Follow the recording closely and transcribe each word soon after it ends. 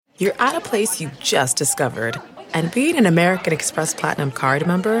you're at a place you just discovered. And being an American Express Platinum card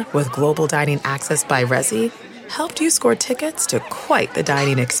member with global dining access by Resy helped you score tickets to quite the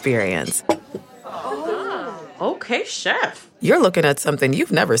dining experience. Oh, okay, chef. You're looking at something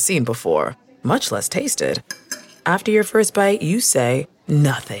you've never seen before, much less tasted. After your first bite, you say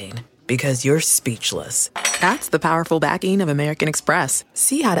nothing because you're speechless. That's the powerful backing of American Express.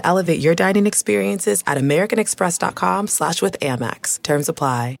 See how to elevate your dining experiences at americanexpress.com/withAmex. Terms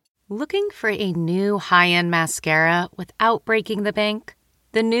apply. Looking for a new high-end mascara without breaking the bank?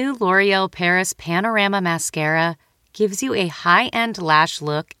 The new L'Oreal Paris Panorama Mascara gives you a high-end lash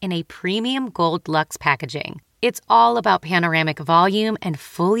look in a premium gold luxe packaging. It's all about panoramic volume and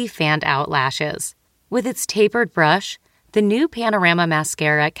fully fanned-out lashes. With its tapered brush, the new Panorama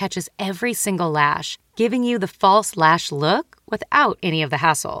Mascara catches every single lash, giving you the false lash look without any of the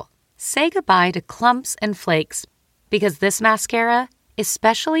hassle. Say goodbye to clumps and flakes, because this mascara is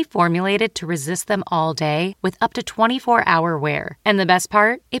specially formulated to resist them all day with up to 24-hour wear. And the best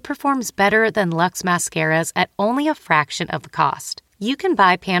part? It performs better than Luxe mascaras at only a fraction of the cost. You can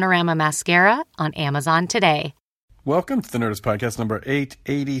buy Panorama Mascara on Amazon today. Welcome to the Nerdist Podcast number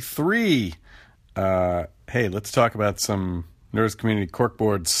 883. Hey, let's talk about some Nerdist Community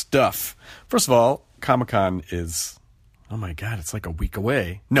Corkboard stuff. First of all, Comic-Con is, oh my God, it's like a week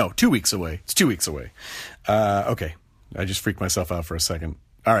away. No, 2 weeks away. It's 2 weeks away. Okay, I just freaked myself out for a second.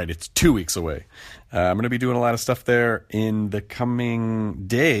 All right, it's 2 weeks away. I'm going to be doing a lot of stuff there. In the coming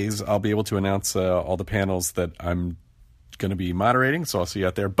days, I'll be able to announce all the panels that I'm going to be moderating, so I'll see you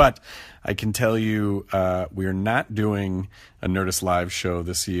out there. But I can tell you we're not doing a Nerdist Live show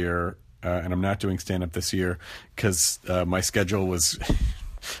this year. And I'm not doing stand-up this year because my schedule was,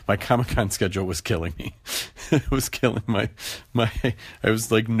 my Comic-Con schedule was killing me. It was killing my, I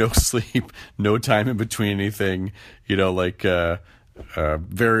was like no sleep, no time in between anything, you know, like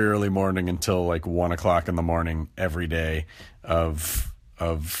very early morning until like 1 o'clock in the morning every day of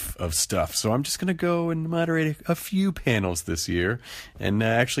stuff. So I'm just going to go and moderate a few panels this year and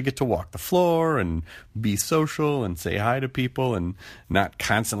actually get to walk the floor and be social and say hi to people and not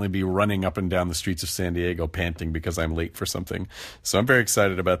constantly be running up and down the streets of San Diego panting because I'm late for something. So I'm very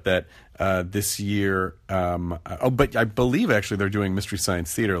excited about that this year. But I believe actually they're doing Mystery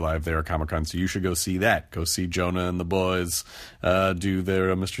Science Theater live there at Comic-Con, so you should go see that. Go see Jonah and the boys do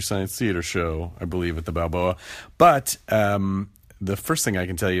their Mystery Science Theater show, I believe, at the Balboa. But the first thing I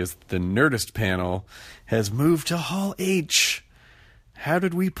can tell you is the Nerdist panel has moved to Hall H. How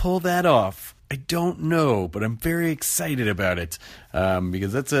did we pull that off? I don't know, but I'm very excited about it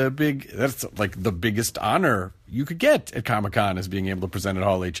because that's like the biggest honor you could get at Comic-Con is being able to present at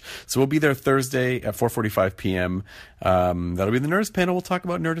Hall H. So we'll be there Thursday at 4:45 p.m. That'll be the Nerdist panel. We'll talk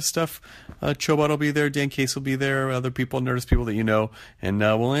about Nerdist stuff. Chobot will be there. Dan Case will be there. Other people, Nerdist people that you know. And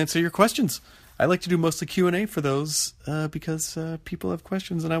we'll answer your questions. I like to do mostly Q&A for those because people have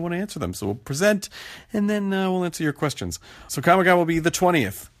questions and I want to answer them. So we'll present and then we'll answer your questions. So Comic-Con will be the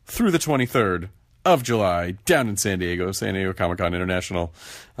 20th through the 23rd of July down in San Diego Comic-Con International.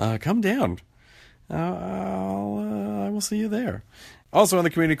 Come down. I will see you there. Also on the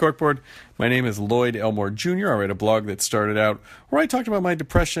Community Corkboard, my name is Lloyd Elmore Jr. I write a blog that started out where I talked about my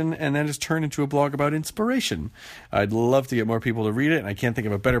depression and then has turned into a blog about inspiration. I'd love to get more people to read it, and I can't think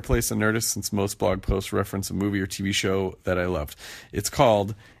of a better place than Nerdist since most blog posts reference a movie or TV show that I loved. It's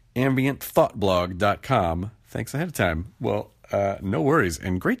called AmbientThoughtBlog.com. Thanks ahead of time. Well, no worries,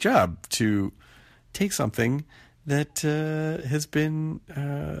 and great job to take something that has been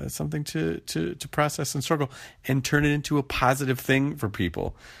something to process and struggle and turn it into a positive thing for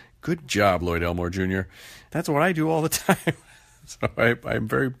people. Good job, Lloyd Elmore Jr. That's what I do all the time. So I'm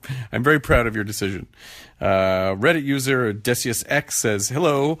very proud of your decision. Reddit user Decius X says,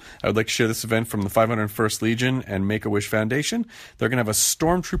 "Hello, I would like to share this event from the 501st Legion and Make-A-Wish Foundation. They're going to have a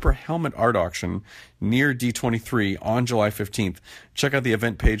Stormtrooper helmet art auction near D23 on July 15th. Check out the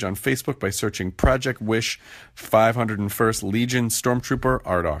event page on Facebook by searching Project Wish 501st Legion Stormtrooper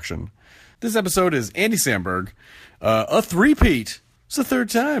art auction." This episode is Andy Samberg, a three-peat. It's the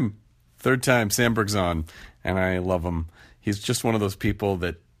third time Samberg's on, and I love him. He's just one of those people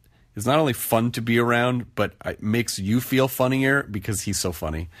that is not only fun to be around, but it makes you feel funnier because he's so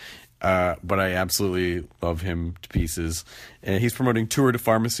funny. But I absolutely love him to pieces. He's promoting Tour de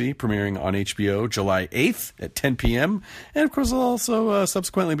Pharmacy, premiering on HBO July 8th at 10 p.m. And, of course, it'll also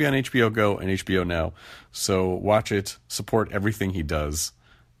subsequently be on HBO Go and HBO Now. So watch it. Support everything he does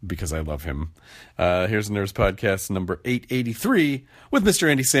because I love him. Here's Nerdist Podcast number 883 with Mr.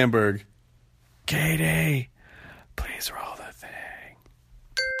 Andy Samberg. Katie, please roll the thing.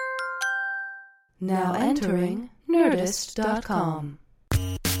 Now entering Nerdist.com.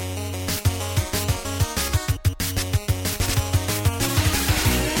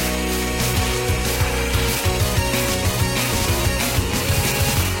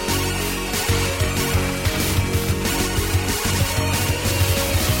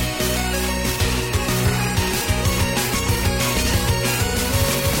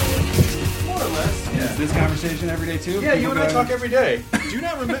 this conversation every day too? Yeah, you and I talk every day. Do you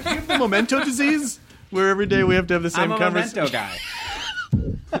not remember? Do you have the memento disease? Where every day we have to have the same conversation. I'm a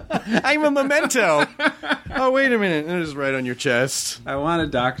memento guy. I'm a memento. Oh, wait a minute. It is right on your chest. I want a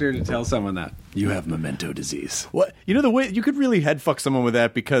doctor to tell someone that. You have memento disease. What? You know, the way you could really head fuck someone with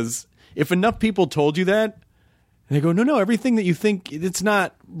that, because if enough people told you that, and they go, no, everything that you think, it's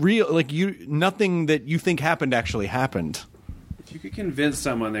not real. Like, nothing that you think happened actually happened. If you could convince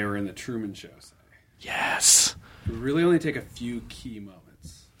someone they were in the Truman Show, say, yes. it would really only take a few key moments.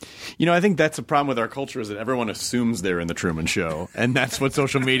 You know, I think that's the problem with our culture, is that everyone assumes they're in the Truman Show, and that's what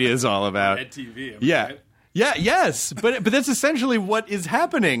social media is all about. Ed TV. Yeah. Right? Yeah, yes, but that's essentially what is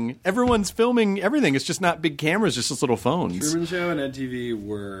happening. Everyone's filming everything. It's just not big cameras, just little phones. Truman Show and Ed TV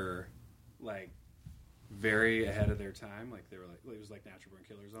were like very ahead of their time. Like they were like, it was like Natural Born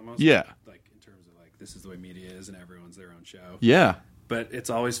Killers almost. Yeah. Like in terms of like, this is the way media is, and everyone's their own show. Yeah. But it's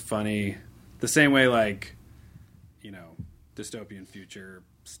always funny, the same way like, you know, dystopian future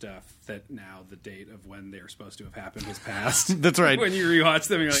stuff that now the date of when they were supposed to have happened has passed. That's right. When you rewatch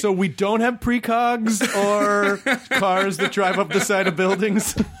them, you're like, So we don't have precogs or cars that drive up the side of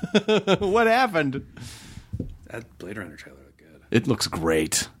buildings. What happened? that Blade Runner trailer looked good. It looks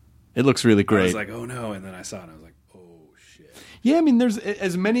great. It looks really I great. was like, oh no, and then I saw it and I was like, oh shit. Yeah, I mean, there's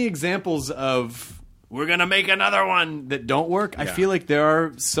as many examples of we're going to make another one that don't work. I feel like there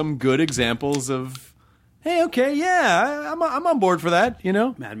are some good examples of, hey, okay, yeah, I'm on board for that, you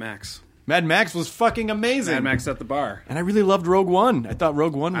know? Mad Max. Mad Max was fucking amazing. Mad Max at the bar. And I really loved Rogue One. I thought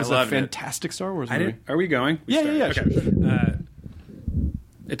Rogue One was a loved it. fantastic Star Wars movie. Are we going? We Yeah, started. yeah, Okay. sure.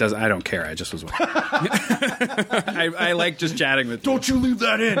 It does. I don't care. I just was wondering. I like just chatting with you. Don't you leave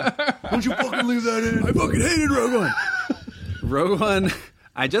that in. Don't you fucking leave that in. I fucking hated Rogue One. Rogue One.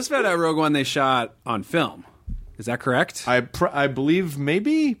 I just found out Rogue One they shot on film. Is that correct? I believe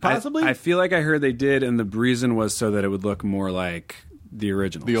maybe, possibly. I feel like I heard they did, and the reason was so that it would look more like the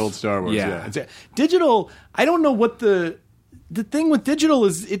original. The old Star Wars, Yeah. yeah. Digital, I don't know what the thing with digital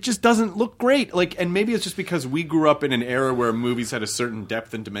is, it just doesn't look great. Like, and maybe it's just because we grew up in an era where movies had a certain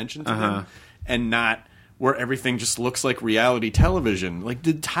depth and dimension to them, and not where everything just looks like reality television. Like,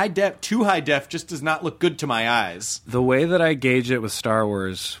 the too high def just does not look good to my eyes. The way that I gauge it with Star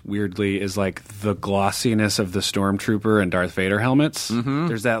Wars, weirdly, is like the glossiness of the Stormtrooper and Darth Vader helmets. Mm-hmm.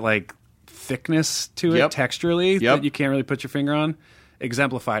 There's that like thickness to it texturally that you can't really put your finger on.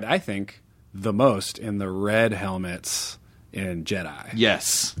 Exemplified, I think, the most in the red helmets in Jedi.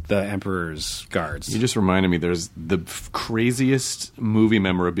 Yes. The Emperor's guards. You just reminded me, there's the craziest movie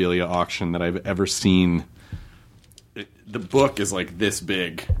memorabilia auction that I've ever seen. The book is like this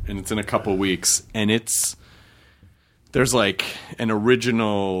big, and it's in a couple weeks, and there's like an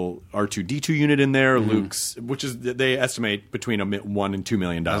original R2-D2 unit in there, Luke's, which is, they estimate between $1 and $2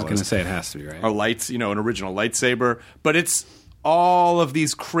 million. I was going to say it has to be, right? Our lights, an original lightsaber, but it's all of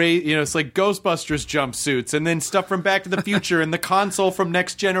these crazy, it's like Ghostbusters jumpsuits, and then stuff from Back to the Future, and the console from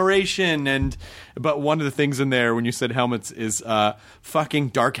Next Generation, but one of the things in there when you said helmets is fucking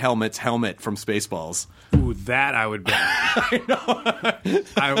Dark Helmet's helmet from Spaceballs. Ooh, that I would bet. I know.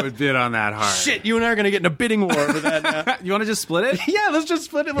 I would bid on that hard. Shit, you and I are going to get in a bidding war over that now. You want to just split it? Yeah, let's just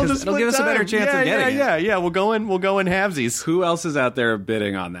split it. We'll just it'll split give us a better time. chance of getting it. Yeah. We'll go in halvesies. Who else is out there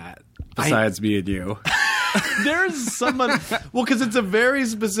bidding on that besides me and you? There's someone, because it's a very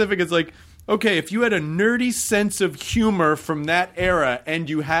specific, it's like, okay, if you had a nerdy sense of humor from that era and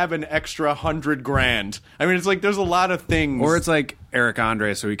you have an extra $100,000, I mean, it's like there's a lot of things. Or it's like Eric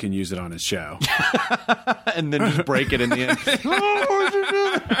Andre, so he can use it on his show. And then just break it in the end.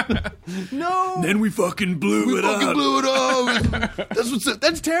 No. Then we fucking blew it up.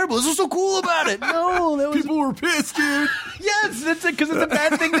 That's terrible. This was so cool about it. No, that was... People were pissed, dude. Yes, that's it, because it's a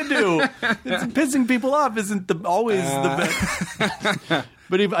bad thing to do. Pissing people off isn't always the best.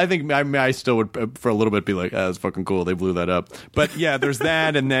 But I think I still would, for a little bit, be like, that's fucking cool. They blew that up. But yeah, there's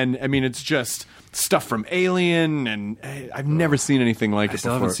that. And then, I mean, it's just stuff from Alien. And I've never seen anything like it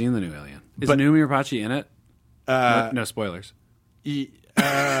before. I still haven't seen the new Alien. Is Noomi Rapace in it? No spoilers. Is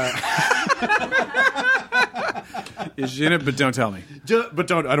she in it? But don't tell me. But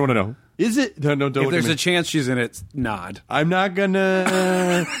don't. I don't want to know. Is it? No, don't. If there's a chance she's in it, nod. I'm not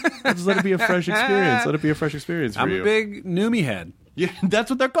gonna. Just let it be a fresh experience. Let it be a fresh experience for you. I'm a big Noomi head. Yeah, that's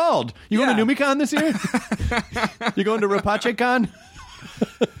what they're called. You going to NumiCon this year? You going to RapaceCon?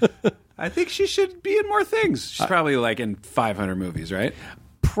 I think she should be in more things. She's probably like in 500 movies, right?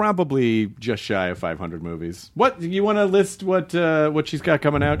 Probably just shy of 500 movies. What you want to list? What she's got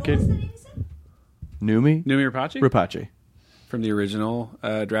coming out, kid? Noomi Rapace? Rapace From the original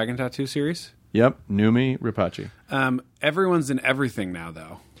Dragon Tattoo series? Yep, Noomi Rapace. Everyone's in everything now,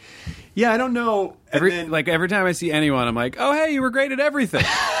 though. Yeah, I don't know. Every time I see anyone, I'm like, oh, hey, you were great at everything.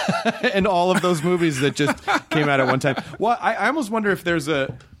 And all of those movies that just came out at one time. Well, I almost wonder if there's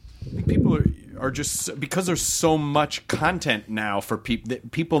people are just, because there's so much content now for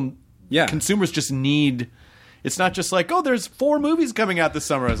people, consumers just need, it's not just like, oh, there's 4 movies coming out this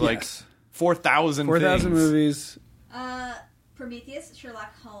summer. It's like 4,000 movies. Prometheus,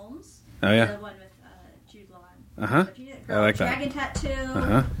 Sherlock Holmes. Oh, yeah. The one with Jude Law. I like that. Dragon Tattoo. Is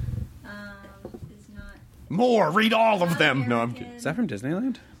not... More, read all of them. No, I'm kidding. Is that from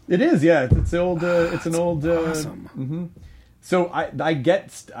Disneyland? It is, yeah. It's old. It's an old. Awesome. Mm-hmm. So I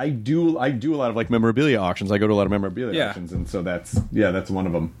do a lot of like memorabilia auctions. I go to a lot of memorabilia auctions, and so that's one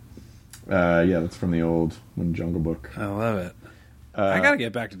of them. That's from the old Jungle Book. I love it. I gotta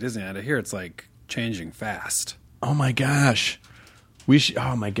get back to Disneyland. I hear it's like changing fast. Oh my gosh, we should.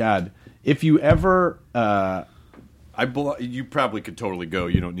 Oh my god, if you ever. You probably could totally go.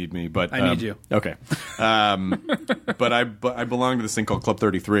 You don't need me, but I need you. Okay, but I belong to this thing called Club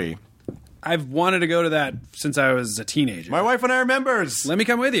 33. I've wanted to go to that since I was a teenager. My wife and I are members. Let me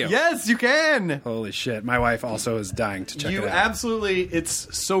come with you. Yes, you can. Holy shit! My wife also is dying to check it out. Absolutely,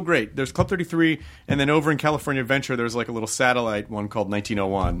 it's so great. There's Club 33, and then over in California Adventure, there's like a little satellite one called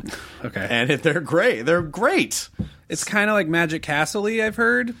 1901. Okay, and they're great. They're great. It's kind of like Magic Castle-y, I've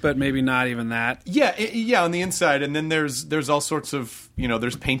heard, but maybe not even that. Yeah, on the inside, and then there's all sorts of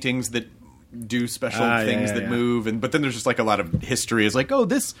there's paintings that do special things that move, but then there's just like a lot of history. It's like, oh,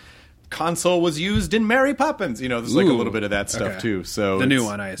 this console was used in Mary Poppins. There's like a little bit of that stuff too. So the new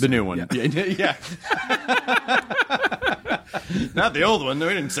one, I assume. The new one, yeah. Not the old one. No,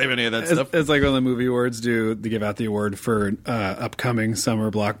 we didn't save any of that stuff. It's like when the movie awards they give out the award for upcoming summer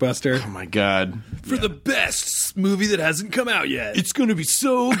blockbuster. Oh my god! For the best movie that hasn't come out yet. It's going to be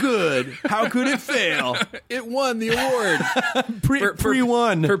so good. How could it fail? It won the award.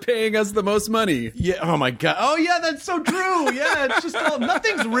 Pre-won for paying us the most money. Yeah. Oh my god. Oh yeah, that's so true. Yeah, it's just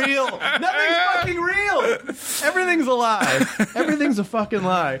nothing's real. Nothing's fucking real. Everything's a lie. Everything's a fucking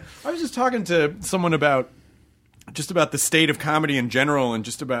lie. I was just talking to someone about the state of comedy in general, and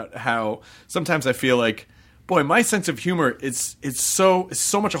just about how sometimes I feel like, boy, my sense of humor is so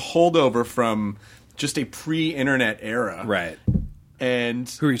much a holdover from just a pre-internet era. Right. And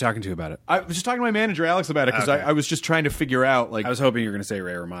who are you talking to about it? I was just talking to my manager Alex about it because I was just trying to figure out, like, I was hoping you were going to say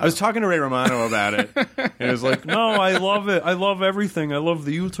Ray Romano. I was talking to Ray Romano about it, and he was like, "No, I love it. I love everything. I love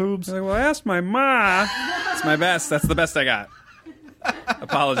the YouTubes." I was like, well, I asked my ma. It's my best. That's the best I got.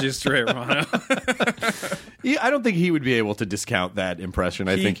 Apologies to Ray Romano. I don't think he would be able to discount that impression.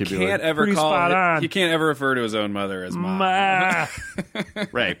 I think he'd be like, pretty spot on. He can't ever refer to his own mother as ma.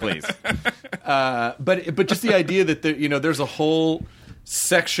 Ray, please. But just the idea that there's a whole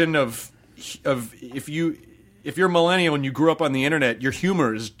section of if you're a millennial and you grew up on the internet, your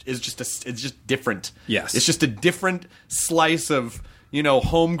humor is just different. Yes, it's just a different slice of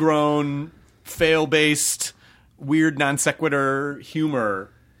homegrown, fail-based, weird non sequitur humor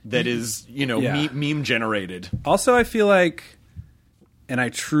that is meme generated. Also, I feel like, and I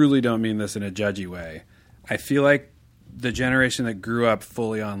truly don't mean this in a judgy way, I feel like the generation that grew up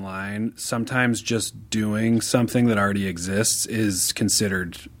fully online, sometimes just doing something that already exists is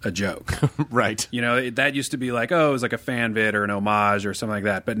considered a joke. Right. That used to be like, oh, it was like a fan vid or an homage or something like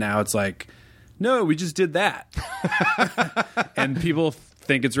that. But now it's like, no, we just did that. And people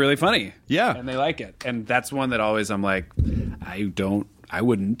think it's really funny. Yeah. And they like it. And that's one that always I'm like, I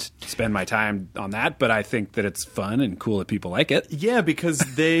wouldn't spend my time on that, but I think that it's fun and cool that people like it. Yeah, because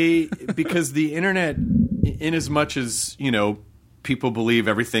the internet, in as much as, people believe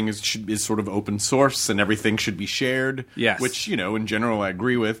everything is sort of open source and everything should be shared. Yes. Which, in general I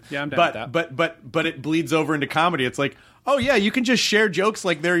agree with. Yeah, I'm down with that. But it bleeds over into comedy. It's like, oh yeah, you can just share jokes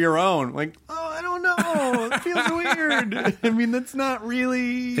like they're your own. Like, oh, I don't know. It feels weird. I mean, that's not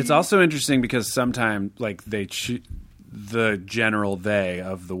really... It's also interesting because sometimes, like, the general they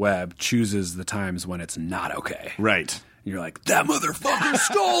of the web chooses the times when it's not okay. Right. And you're like, that motherfucker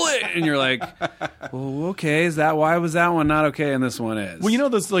stole it! And you're like, well, okay, why was that one not okay and this one is? Well,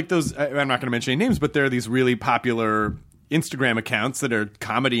 those, I'm not going to mention any names, but there are these really popular Instagram accounts that are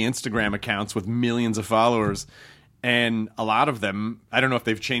comedy Instagram accounts with millions of followers. And a lot of them, I don't know if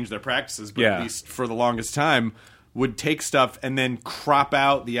they've changed their practices, but at least for the longest time, would take stuff and then crop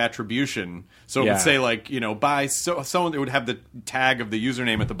out the attribution. So it would say, like, by someone, it would have the tag of the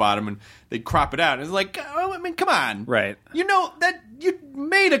username at the bottom, and they'd crop it out. And it's like, oh, I mean, come on. Right. That you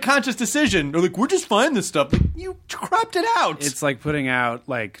made a conscious decision. They're like, we're just finding this stuff. Like, you cropped it out. It's like putting out,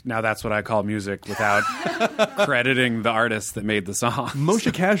 like, now that's what I call music without crediting the artist that made the song.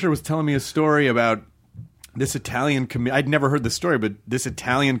 Moshe Kasher was telling me a story about this Italian I'd never heard the story, but this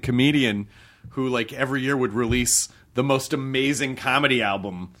Italian comedian who like every year would release the most amazing comedy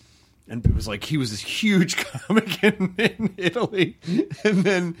album. And it was like he was this huge comic in Italy. And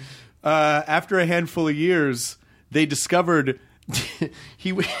then after a handful of years, they discovered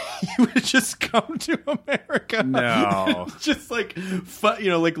he would just come to America. No. Just like,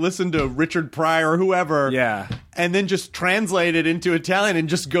 like listen to Richard Pryor or whoever. Yeah. And then just translate it into Italian and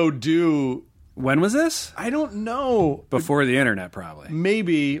just go do... When was this? I don't know. Before the internet, probably.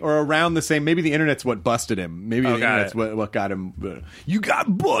 Maybe, or around the same. Maybe the internet's what busted him. Maybe the internet's what got him. You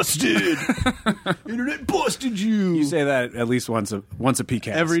got busted. Internet busted you. You say that at least once a PCast.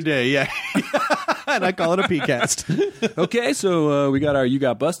 Every day, yeah. And I call it a PCast. Okay, so we got our You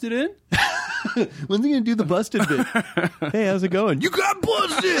Got Busted in. When's he going to do the busted bit? Hey, how's it going? You got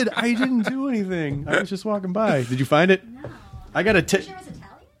busted. I didn't do anything. I was just walking by. Did you find it? No. I got to... Sure it was Italian?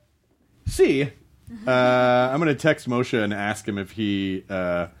 See, I'm going to text Moshe and ask him if he...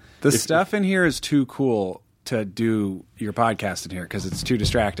 The stuff in here is too cool to do your podcast in here because it's too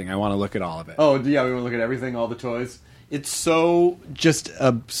distracting. I want to look at all of it. Oh, yeah, we want to look at everything, all the toys. It's so just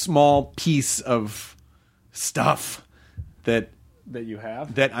a small piece of stuff that you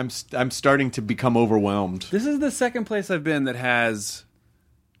have? That I'm starting to become overwhelmed. This is the second place I've been that has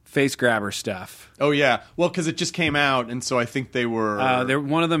face grabber stuff. Oh yeah, well because it just came out, and so I think they were.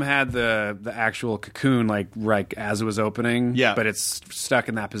 One of them had the actual cocoon like as it was opening. Yeah, but it's stuck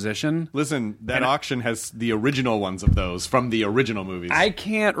in that position. Listen, that auction has the original ones of those from the original movies. I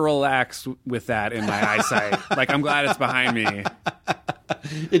can't relax with that in my eyesight. Like I'm glad it's behind me.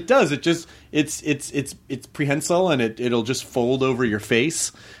 It does. It just it's prehensile and it'll just fold over your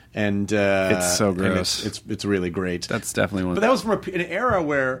face. And it's so gross. It's really great. That's definitely one. But that was from an era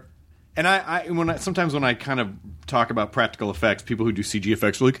where, and sometimes when I kind of talk about practical effects, people who do CG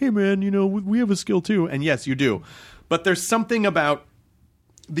effects are like, "Hey man, we have a skill too." And yes, you do. But there's something about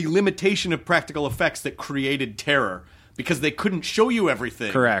the limitation of practical effects that created terror because they couldn't show you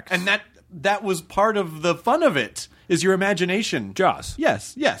everything. Correct. And that was part of the fun of it. Is your imagination. Jaws.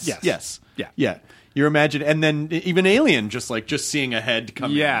 Yes. Yeah. Your imagine, and then even Alien, just seeing a head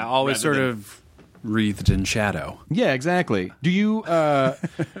come. Yeah, always sort of wreathed in shadow. Yeah, exactly. Do you,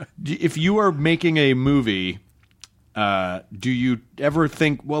 if you are making a movie, do you ever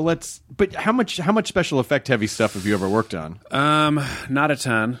think, well, but how much special effect heavy stuff have you ever worked on? Not a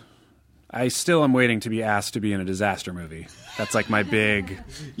ton. I still am waiting to be asked to be in a disaster movie. That's like my big...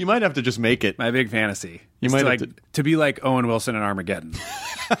 You might have to just make it. My big fantasy. You might have to be like Owen Wilson in Armageddon.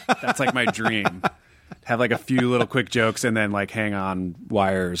 That's like my dream. Have like a few little quick jokes and then like hang on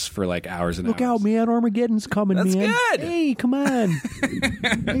wires for like hours and hours. Look out, man. Armageddon's coming, That's man. Good. Hey, come on.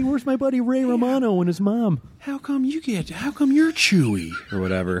 Hey, where's my buddy Ray Romano and his mom? How come you're Chewy? Or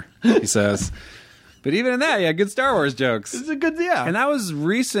whatever he says. But even in that, yeah, good Star Wars jokes. It's a good, yeah. And that was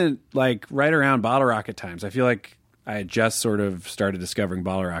recent, like right around Bottle Rocket times. I feel like I had just sort of started discovering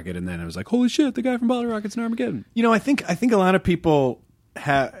Bottle Rocket, and then I was like, holy shit, the guy from Bottle Rocket's in Armageddon. I think a lot of people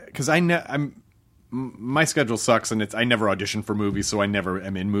have, because my schedule sucks, and I never audition for movies, so I never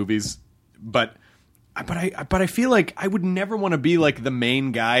am in movies. But I feel like I would never want to be like the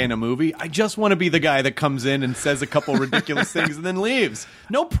main guy in a movie. I just want to be the guy that comes in and says a couple ridiculous things and then leaves.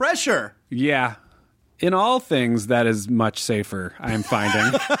 No pressure. Yeah. In all things, that is much safer, I'm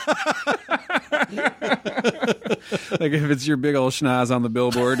finding. Like if it's your big old schnoz on the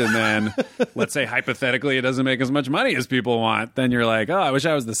billboard and then, let's say hypothetically, it doesn't make as much money as people want, then you're like, oh, I wish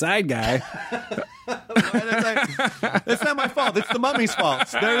I was the side guy. It's not my fault. It's the Mummy's fault.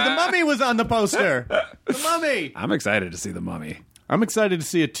 The Mummy was on the poster. The Mummy. I'm excited to see the Mummy. I'm excited to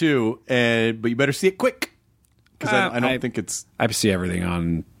see it too, but you better see it quick. Because I don't think it's... I see everything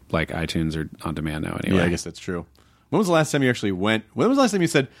on... like iTunes or on demand now anyway. Yeah, I guess that's true. When was the last time you actually went? When was the last time you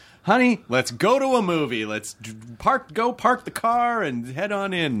said, honey, let's go to a movie. Let's park the car and head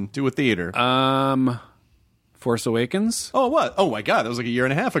on in to a theater. Force Awakens? Oh, what? Oh, my God. That was like a year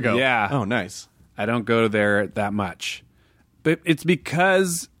and a half ago. Yeah. Oh, nice. I don't go there that much. But it's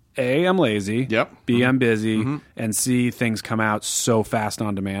because, A, I'm lazy. Yep. B, I'm busy. And C, things come out so fast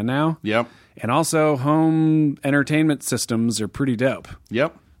on demand now. Yep. And also, home entertainment systems are pretty dope.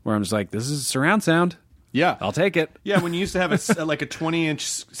 Yep. Where I'm just like, this is surround sound. Yeah. I'll take it. Yeah, when you used to have like a 20-inch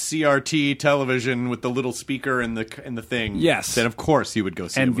CRT television with the little speaker and the thing. Yes. Then, of course, you would go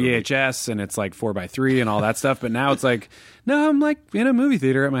see and a movie. VHS, and it's like 4x3 and all that stuff. But now it's like, no, I'm like in a movie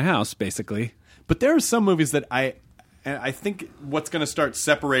theater at my house, basically. But there are some movies that I think what's going to start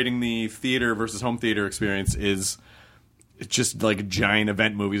separating the theater versus home theater experience is... It's just like giant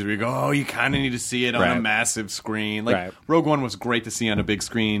event movies where you go, oh, you kind of need to see it on a massive screen. Like Rogue One was great to see on a big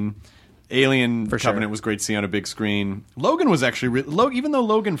screen. Alien For Covenant sure. was great to see on a big screen. Logan was actually even though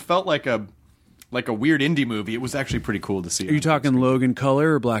Logan felt like a weird indie movie, it was actually pretty cool to see. Are you talking Logan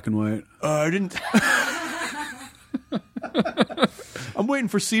color or black and white? I didn't. I'm waiting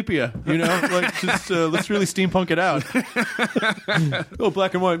for sepia. Like just let's really steampunk it out. Oh,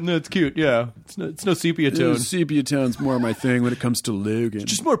 black and white. No, it's cute. Yeah, it's no sepia tone. Sepia tone's more my thing when it comes to Logan.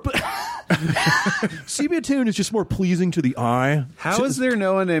 Just more. Sepia tone is just more pleasing to the eye. How is there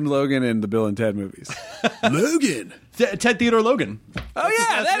no one named Logan in the Bill and Ted movies? Logan. Ted Theodore Logan. Oh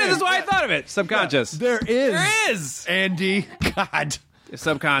yeah, that is why I thought of it. Subconscious. There is. There is. Andy. God.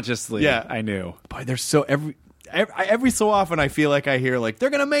 Subconsciously. Yeah. I knew. Boy, there's so every so often I feel like I hear like they're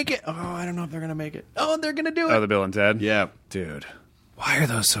gonna make it. Oh, I don't know if they're gonna make it. Oh, they're gonna do it. Oh, the Bill and Ted? Yeah. Dude. Why are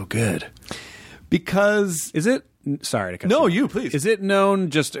those so good? Because Is it sorry to cut No, you you off. please. Is it known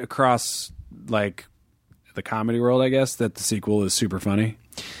just across like the comedy world, I guess, that the sequel is super funny?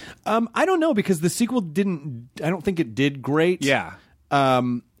 I don't know because the sequel didn't. I don't think it did great. Yeah.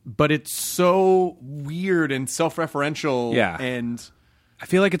 But it's so weird and self-referential. Yeah. And I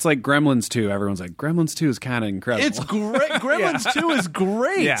feel like it's like Gremlins 2. Everyone's like, Gremlins 2 is kind of incredible. it's great. Gremlins 2 is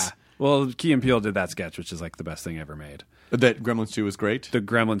great. Yeah. Well, Key and Peele did that sketch, which is like the best thing ever made. That Gremlins 2 is great. The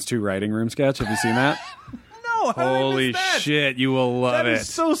Gremlins 2 writing room sketch. Have you seen that? No, how did I Holy miss that? shit, you will love That it.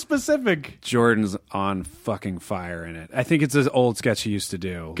 is so specific. Jordan's on fucking fire in it. I think it's an old sketch he used to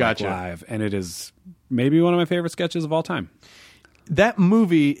do like, Gotcha. live, and it is maybe one of my favorite sketches of all time. That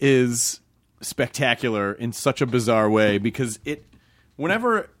movie is spectacular in such a bizarre way because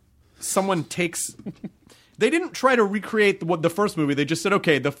whenever someone takes they didn't try to recreate the first movie. They just said,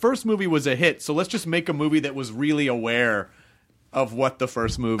 okay, the first movie was a hit, so let's just make a movie that was really aware of what the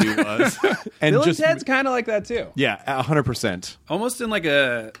first movie was. And Bill just and Ted's kind of like that too. yeah, 100%. Almost in like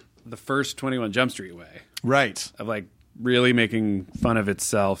the first 21 Jump Street way Right. of like really making fun of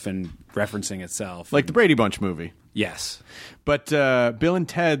itself and referencing itself. Like the Brady Bunch movie. Yes. But Bill and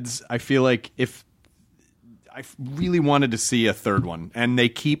Ted's, I feel like if I really wanted to see a third one, and they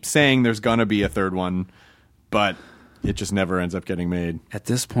keep saying there's gonna be a third one, but it just never ends up getting made. At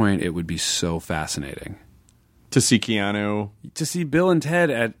this point, it would be so fascinating To see Keanu. to see Bill and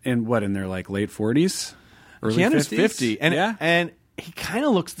Ted in their like late 40s, early Keanu's 50s? 50, and yeah, and he kind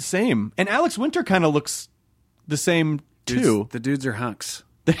of looks the same. And Alex Winter kind of looks the same too. The dudes are hunks,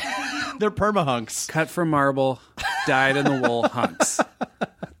 They're perma-hunks. cut from marble, dyed in the wool hunks.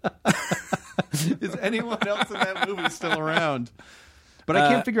 Is anyone else in that movie still around? But I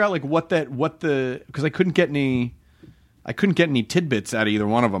can't figure out like because I couldn't get any tidbits out of either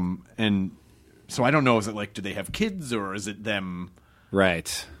one of them, and so I don't know. Is it like, do they have kids or is it them?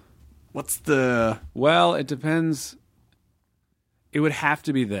 Right. What's the? Well, it depends. It would have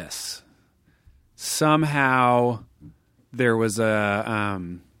to be this. Somehow there was a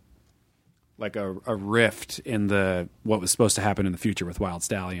rift in what was supposed to happen in the future with Wild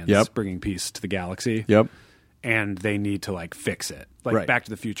Stallions, Yep. bringing peace to the galaxy. Yep. And they need to like fix it, like Right. Back to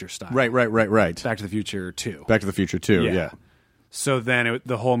the Future style. Right. Back to the Future 2. Back to the Future 2. Yeah. So then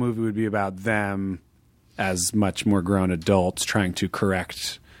the whole movie would be about them as much more grown adults trying to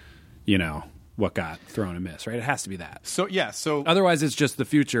correct, what got thrown amiss, right? It has to be that. So yeah. So Otherwise, it's just the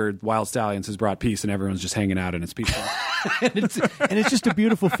future. Wild Stallions has brought peace, and everyone's just hanging out, and it's peaceful. and it's just a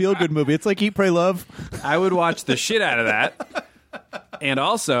beautiful feel good movie. It's like Eat, Pray, Love. I would watch the shit out of that. And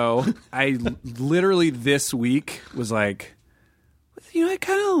also, I literally this week was like, I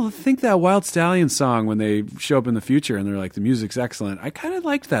kind of think that Wild Stallion song when they show up in the future and they're like, the music's excellent. I kind of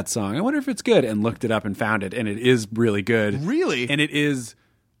liked that song. I wonder if it's good. And looked it up and found it, and it is really good. Really? And it is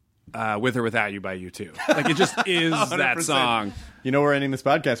With or Without You by U2. Like, it just is that 100%. song. You know, we're ending this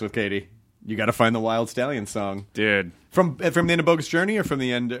podcast with Katie. You got to find the Wild Stallion song. Dude. From the end of Bogus Journey, or from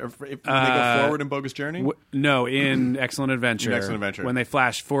the end, or when they go forward in Bogus Journey? No, in Excellent Adventure. In Excellent Adventure. When they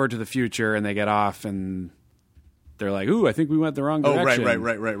flash forward to the future and they get off and they're like, ooh, I think we went the wrong Oh, direction.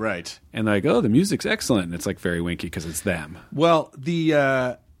 right. And they're like, oh, the music's excellent. And it's like very winky because it's them. Well, the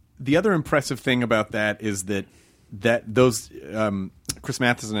other impressive thing about that is that those Chris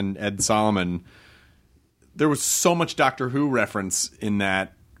Matheson and Ed Solomon, there was so much Doctor Who reference in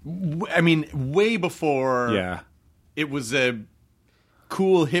that. I mean, way before it was a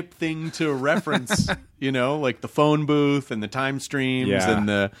cool, hip thing to reference, like the phone booth and the time streams. Yeah.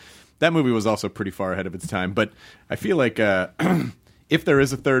 And that movie was also pretty far ahead of its time. But I feel like if there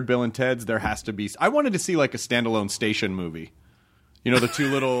is a third Bill and Ted's, there has to be. I wanted to see like a standalone station movie. The two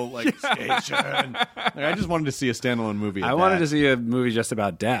little like station. Like, I just wanted to see a standalone movie. I wanted to see a movie just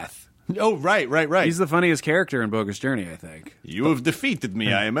about death. Oh, right. He's the funniest character in Bogus Journey, I think. You have defeated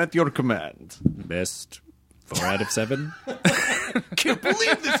me. I am at your command. Best 4 out of 7. Can't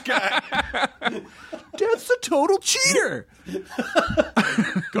believe this guy. That's a total cheater.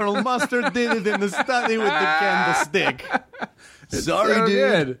 Colonel Mustard did it in the study with the candlestick. Sorry, So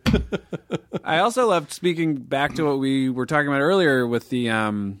dude. good. I also loved, speaking back to what we were talking about earlier with the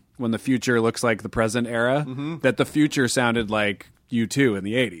when the future looks like the present era, that the future sounded like U2 in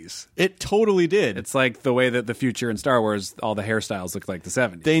the 80s. It totally did. It's like the way that the future in Star Wars, all the hairstyles look like the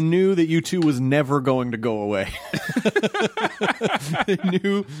 70s. They knew that U2 was never going to go away.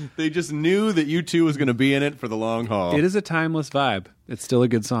 They just knew that U2 was going to be in it for the long haul. It is a timeless vibe. It's still a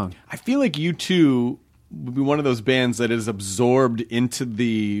good song. I feel like U2 would be one of those bands that is absorbed into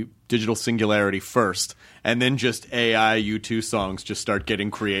the digital singularity first, and then just AI U2 songs just start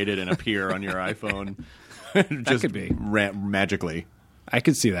getting created and appear on your iPhone. Just could be. Magically. I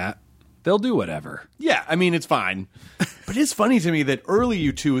could see that. They'll do whatever. Yeah, I mean, it's fine. But it's funny to me that early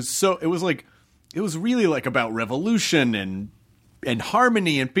U2 was so... It was really like about revolution and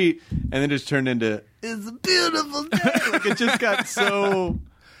harmony and peace, and then it just turned into, it's a beautiful day. Like, it just got so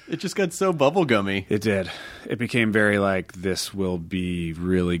bubblegummy. It did. It became very like, this will be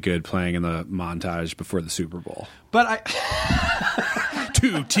really good playing in the montage before the Super Bowl. But I...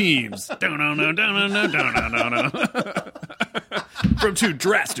 Two teams. From two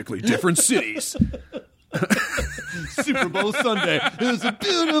drastically different cities. Super Bowl Sunday. It was a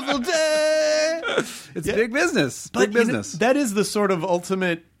beautiful day. It's big business. But Big business. That is the sort of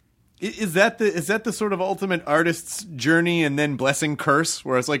ultimate. Is that the sort of ultimate artist's journey and then blessing curse,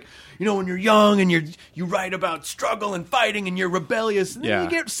 where it's like, when you're young and you write about struggle and fighting and you're rebellious, and then you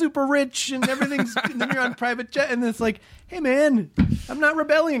get super rich and everything's, and then you're on private jet, and it's like, hey man, I'm not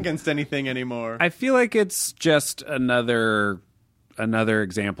rebelling against anything anymore. I feel like it's just another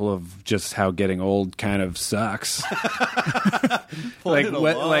example of just how getting old kind of sucks.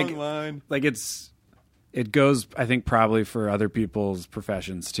 Line. Like it goes, I think, probably for other people's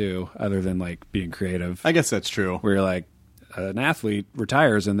professions too, other than like being creative. I guess that's true. Where you're like, an athlete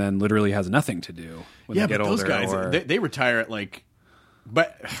retires and then literally has nothing to do when they get but older. Those guys, they retire at like,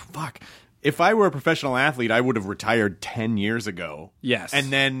 but fuck. If I were a professional athlete, I would have retired 10 years ago. Yes. And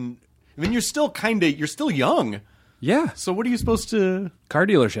then you're still young. Yeah. So what are you supposed to? Car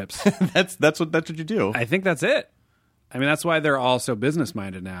dealerships. That's what you do. I think that's it. I mean, that's why they're all so business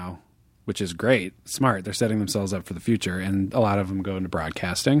minded now, which is great. Smart. They're setting themselves up for the future, and a lot of them go into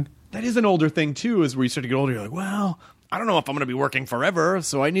broadcasting. That is an older thing too. Is where you start to get older, you're like, well, I don't know if I'm going to be working forever,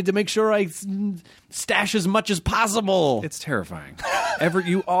 so I need to make sure I stash as much as possible. It's terrifying.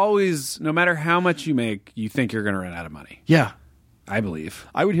 You always, no matter how much you make, you think you're going to run out of money. Yeah. I believe.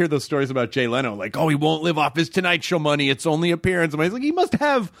 I would hear those stories about Jay Leno, like, oh, he won't live off his Tonight Show money. It's only appearance. And I was like, he must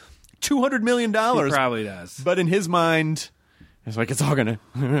have $200 million. He probably does. But in his mind, it's like, it's all going to...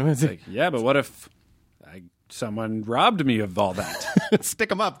 It's like, yeah, but what if someone robbed me of all that?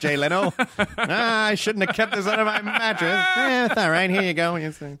 Stick him up, Jay Leno. I shouldn't have kept this under my mattress. It's all right. Here you go.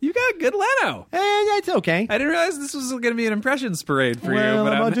 You got good Leno. It's okay. I didn't realize this was going to be an impressions parade for you,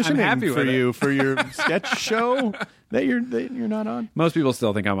 but I'm I'm auditioning happy for with you it. for your sketch show that you're not on. Most people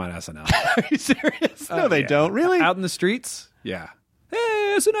still think I'm on SNL. Are you serious? No, they don't. Really? Out in the streets? Yeah.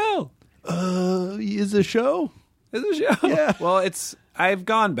 Hey, SNL. Is a show? Is a show? Yeah. Well, I've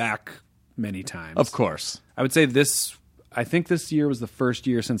gone back many times. Of course. I would say I think this year was the first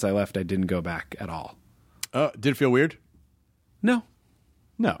year since I left I didn't go back at all. Did it feel weird? No.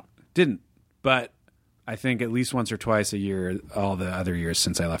 No. Didn't. But I think at least once or twice a year, all the other years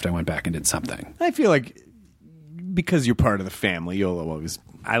since I left, I went back and did something. I feel like because you're part of the family, you'll always...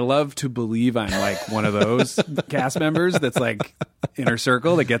 I love to believe I'm like one of those cast members that's like inner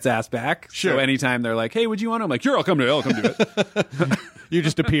circle that gets asked back. Sure. So anytime they're like, hey, would you want to? I'm like, sure, I'll come do it. You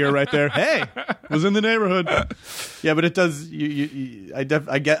just appear right there. Hey, was in the neighborhood. Yeah, but it does. I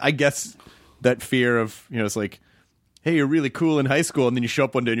guess that fear of it's like, hey, you're really cool in high school, and then you show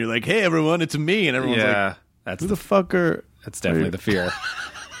up one day and you're like, hey, everyone, it's me, and everyone's like, that's who the fuck are? That's definitely the fear.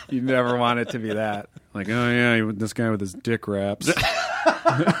 You never want it to be that. Like, oh yeah, this guy with his dick raps.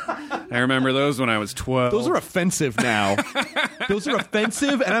 I remember those when I was 12. Those are offensive now. Those are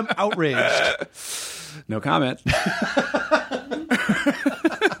offensive, and I'm outraged. No comment.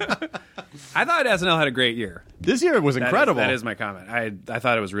 I thought SNL had a great year. This year was incredible. That is my comment. I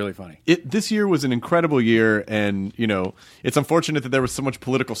thought it was really funny. This year was an incredible year, and it's unfortunate that there was so much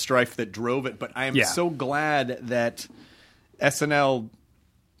political strife that drove it. But I am so glad that SNL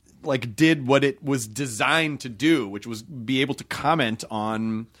did what it was designed to do, which was be able to comment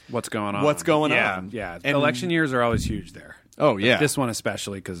on what's going on. Yeah. And election years are always huge there. Oh yeah, this one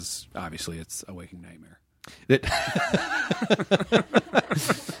especially because obviously it's a waking nightmare.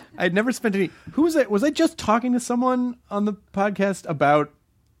 I'd never spent any. Who was I? Was I just talking to someone on the podcast about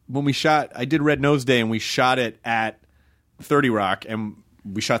when we shot? I did Red Nose Day, and we shot it at 30 Rock, and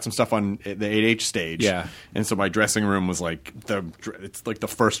we shot some stuff on the 8H stage. Yeah. And so my dressing room was like it's like the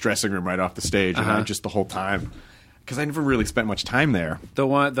first dressing room right off the stage, and I just the whole time. Because I never really spent much time there.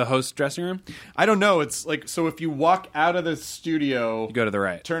 The host dressing room? I don't know. It's like, so if you walk out of the studio, You go to the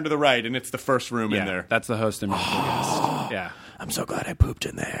right. turn to the right, and it's the first room in there. That's the host and musical guest. Yeah. I'm so glad I pooped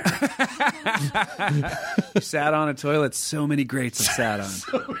in there. You sat on a toilet. So many greats have sat on.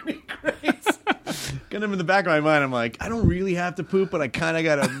 So many greats. Kind of in the back of my mind, I'm like, I don't really have to poop, but I kind of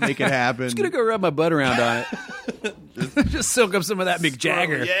got to make it happen. Just going to go rub my butt around on it. Just soak up some of that Mick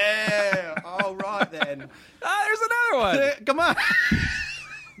Jagger. Yeah. All right, then. There's another one. Come on.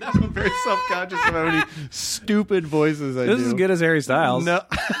 Now I'm very self-conscious of how many stupid voices I do. This is as good as Harry Styles. No.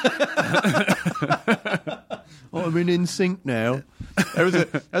 I'm in sync now. I was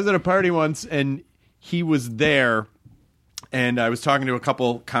at a party once, and he was there, and I was talking to a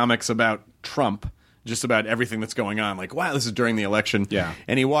couple comics about Trump, just about everything that's going on. Like, wow, this is during the election. Yeah.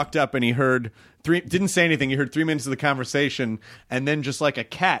 And he walked up and he heard didn't say anything. He heard 3 minutes of the conversation, and then just like a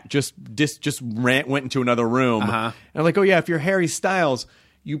cat, just went into another room. And I'm like, oh yeah, if you're Harry Styles,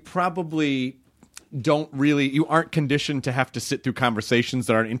 you probably you aren't conditioned to have to sit through conversations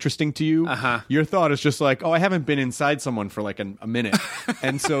that aren't interesting to you. Your thought is just like, oh, I haven't been inside someone for like a minute.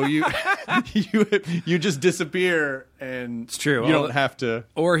 And so you just disappear, and it's true. You don't have to.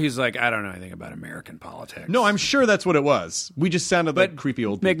 Or he's like, I don't know anything about American politics. No, I'm sure that's what it was. We just sounded like creepy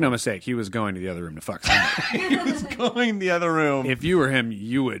old Make people. no mistake, he was going to the other room to fuck somebody. He was going the other room. If you were him,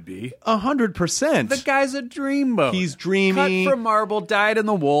 you would be. 100%. The guy's a dreamboat. He's dreamy. Cut from marble, dyed in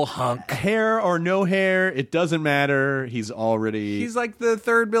the wool hunk. Hair or no hair, it doesn't matter. He's like the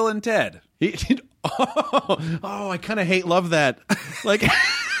third Bill and Ted. I kind of love that. Like,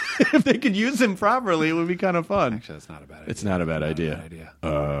 if they could use him properly, it would be kind of fun. Actually, that's not a bad idea. It's not a bad idea.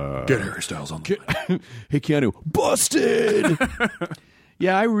 Get Harry Styles on the line. Hey, Keanu, busted!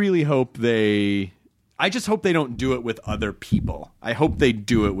 Yeah, I really hope I just hope they don't do it with other people. I hope they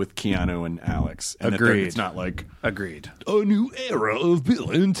do it with Keanu and Alex. And Agreed. It's not like Agreed. a new era of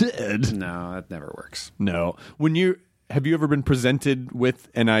Bill and Ted. No, that never works. No. Have you ever been presented with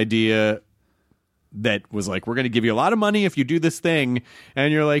an idea that was like, we're going to give you a lot of money if you do this thing,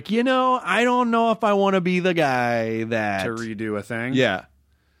 and you're like, I don't know if I want to be the guy that... To redo a thing? Yeah.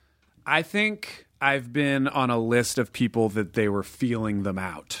 I think I've been on a list of people that they were feeling them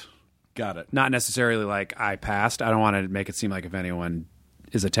out. Got it. Not necessarily like I passed. I don't want to make it seem like if anyone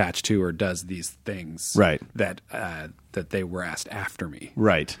is attached to or does these things, right, that they were asked after me.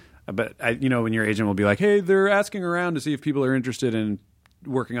 Right. But, when your agent will be like, hey, they're asking around to see if people are interested in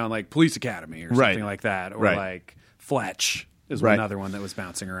working on like Police Academy or something like that, or like Fletch is another one that was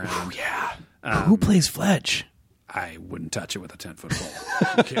bouncing around. Oh yeah, who plays Fletch? I wouldn't touch it with a 10-foot pole.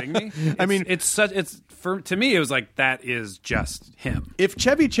 Are you kidding me? To me, it was like, that is just him. If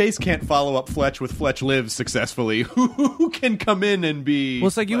Chevy Chase can't follow up Fletch with Fletch Lives successfully, who can come in and be? Well,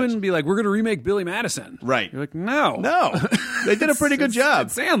 it's like Fletch? You wouldn't be like, we're going to remake Billy Madison, right? You're like, no, they did a pretty good job.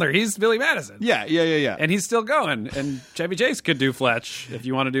 It's Sandler, he's Billy Madison. Yeah, and he's still going. And Chevy Chase could do Fletch if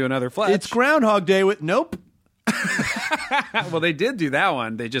you want to do another Fletch. It's Groundhog Day with nope. Well, they did do that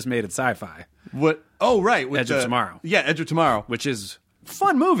one. They just made it sci-fi. What? Oh, right. With Edge of Tomorrow. Yeah, Edge of Tomorrow. Which is...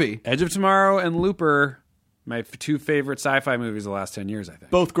 fun movie. Edge of Tomorrow and Looper, my two favorite sci-fi movies of the last 10 years, I think.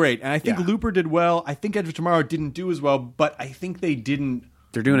 Both great. And I think Looper did well. I think Edge of Tomorrow didn't do as well, but I think they didn't...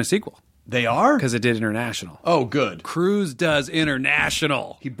 They're doing a sequel. They are? Because it did international. Oh, good. Cruise does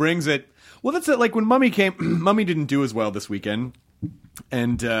international. He brings it... Well, that's it. Like when Mummy came... Mummy didn't do as well this weekend.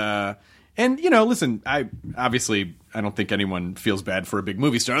 And listen, I don't think anyone feels bad for a big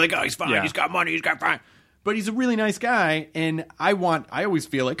movie star. Like, oh, he's fine, he's got money, he's got fine. But he's a really nice guy, and I always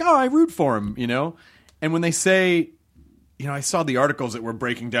feel like, oh, I root for him, And when they say, I saw the articles that were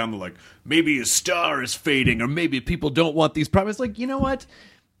breaking down the like, maybe his star is fading, or maybe people don't want these problems. Like, you know what?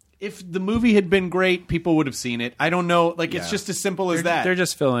 If the movie had been great, people would have seen it. I don't know. Like, it's just as simple as that. They're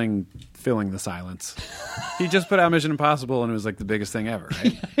just filling the silence. He just put out Mission Impossible, and it was like the biggest thing ever,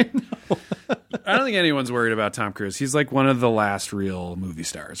 right? I know. I don't think anyone's worried about Tom Cruise. He's like one of the last real movie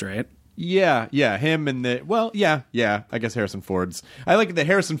stars, right? Yeah, him and I guess Harrison Ford's. I like that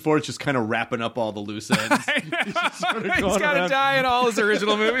Harrison Ford's just kind of wrapping up all the loose ends. He's got to die in all his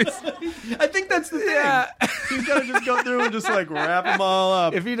original movies. I think that's the thing. Yeah. He's got to just go through and just like wrap them all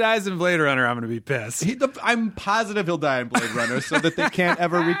up. If he dies in Blade Runner, I'm going to be pissed. I'm positive he'll die in Blade Runner so that they can't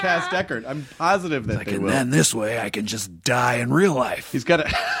ever recast Deckard. I'm positive that they will. And then this way I can just die in real life. He's got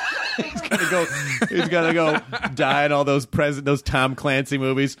to... He's gonna go die in all those Tom Clancy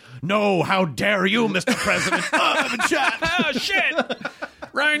movies. No, how dare you, Mr. President? Oh, I've been shot. Oh, shit.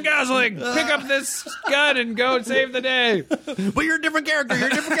 Ryan Gosling, pick up this gun and go and save the day. But you're a different character. You're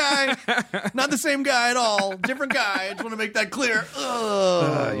a different guy. Not the same guy at all. Different guy. I just want to make that clear.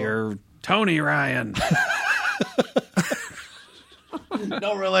 You're Tony Ryan.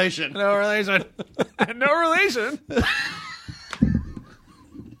 No relation. No relation. No relation.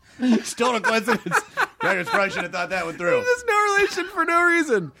 Still a coincidence. Writers probably should have thought that one through. There's no relation for no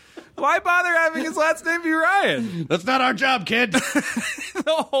reason. Why bother having his last name be Ryan? That's not our job, kid.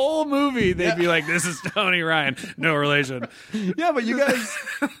 The whole movie, they'd be like, this is Tony Ryan. No relation. Yeah, but you guys,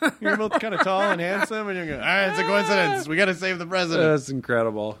 you're both kind of tall and handsome, and you're going, all right, it's a coincidence. We got to save the president. That's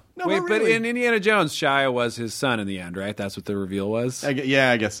incredible. No, wait, but really. but in Indiana Jones, Shia was his son in the end, right? That's what the reveal was? I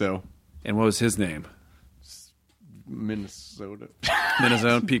guess so. And what was his name? Minnesota.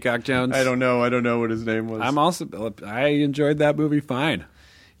 Peacock Jones? I don't know what his name was. I enjoyed that movie fine.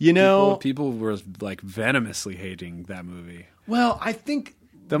 You know, people were like venomously hating that movie. Well, I think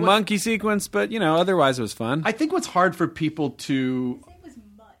the monkey sequence, but otherwise it was fun. I think what's hard for people to His name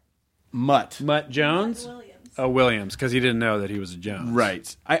was Mutt. Mutt Jones? Williams. Oh, Williams, because he didn't know that he was a Jones.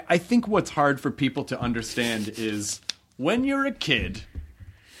 Right. I think what's hard for people to understand is when you're a kid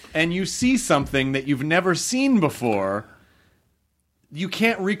and you see something that you've never seen before, you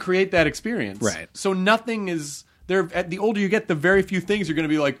can't recreate that experience. Right. So nothing is there. The older you get, the very few things you're going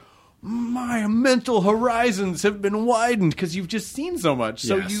to be like, my mental horizons have been widened because you've just seen so much.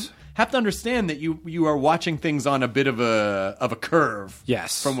 So Yes. you have to understand that you are watching things on a bit of a curve.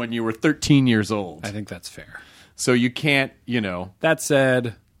 Yes. From when you were 13 years old. I think that's fair. So you can't, That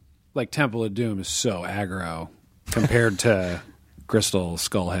said, like Temple of Doom is so aggro compared to Crystal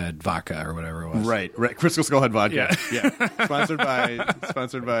Skullhead Vodka or whatever it was. Right. Crystal Skullhead Vodka. Yeah. Yeah. Sponsored by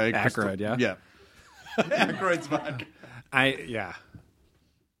Aykroyd, yeah? Yeah. Aykroyd's vodka. I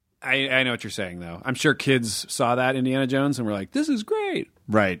know what you're saying, though. I'm sure kids saw that Indiana Jones and were like, this is great.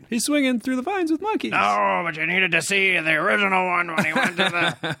 Right. He's swinging through the vines with monkeys. Oh, but you needed to see the original one when he went to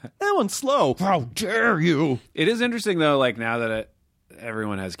the... That one's slow. How dare you? It is interesting, though, like now that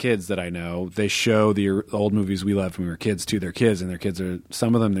everyone has kids that I know, they show the old movies we loved when we were kids to their kids, and their kids are,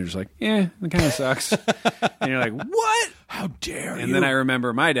 some of them, they're just like, it kind of sucks. And you're like, what? How dare you? And then I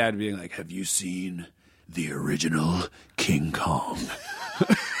remember my dad being like, have you seen the original King Kong?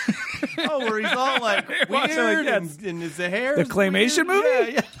 Oh, where he's all like Watching, weird like, and his hair. The claymation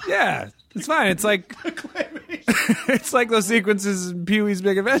movie? Yeah. It's fine. It's like it's like those sequences in Pee-wee's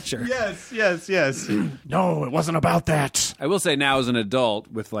Big Adventure. Yes. No, it wasn't about that. I will say now as an adult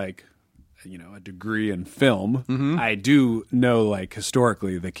with like a degree in film, I do know like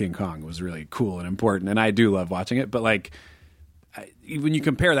historically that King Kong was really cool and important, and I do love watching it. But like when you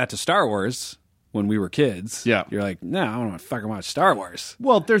compare that to Star Wars when we were kids, yeah, you're like, no, I don't want to fucking watch Star Wars.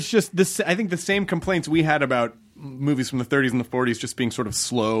 Well, there's just this. I think the same complaints we had about movies from the 30s and the 40s just being sort of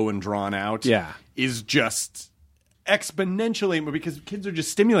slow and drawn out. Yeah, is just exponentially because kids are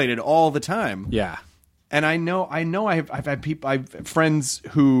just stimulated all the time. Yeah, and I know. I've had people. I've friends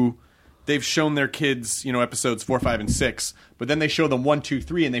who they've shown their kids, episodes 4, 5, and 6, but then they show them 1, 2,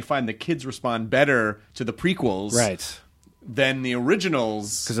 3, and they find the kids respond better to the prequels, right, than the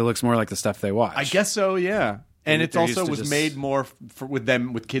originals because it looks more like the stuff they watch. I guess so. Yeah, and it also was just made more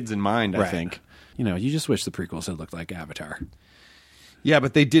with kids in mind. I think. You just wish the prequels had looked like Avatar. Yeah,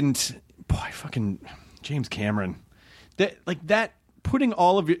 but they didn't. Boy, fucking James Cameron. That putting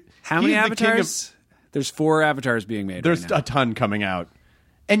all of your how many avatars? There's 4 avatars being made. There's right now. a ton coming out,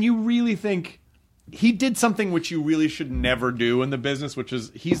 and you really think he did something which you really should never do in the business, which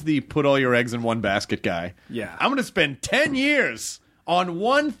is he's the put all your eggs in one basket guy. Yeah, I'm going to spend 10 years on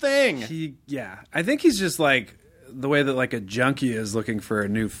one thing. I think he's just like the way that like a junkie is looking for a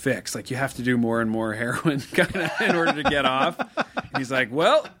new fix. Like you have to do more and more heroin kind of in order to get off. And he's like,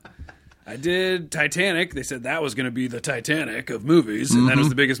 well, I did Titanic. They said that was going to be the Titanic of movies, and that was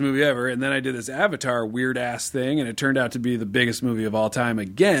the biggest movie ever. And then I did this Avatar weird ass thing, and it turned out to be the biggest movie of all time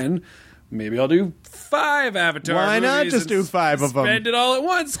again. Maybe I'll do 5 Avatar Why movies. not just do 5 of them? Spend it all at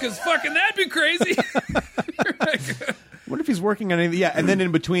once, because fucking that'd be crazy. What if he's working on anything? Yeah, and then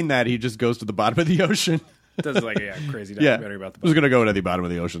in between that, he just goes to the bottom of the ocean. Does like a crazy documentary about the I was going to go to the bottom of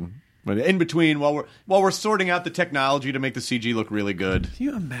the ocean. But in between, while we're sorting out the technology to make the CG look really good. Can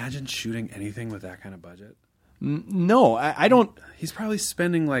you imagine shooting anything with that kind of budget? No, I don't. He's probably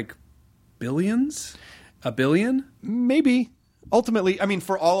spending like billions? $1 billion? Maybe. Ultimately, I mean,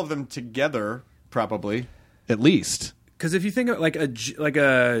 for all of them together, probably. At least. Because if you think of like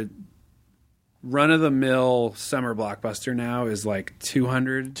a run-of-the-mill summer blockbuster now is like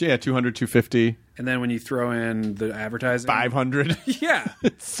 200. Yeah, 200, 250. And then when you throw in the advertising... 500. Yeah.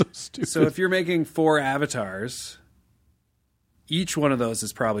 It's so stupid. So if you're making 4 avatars, each one of those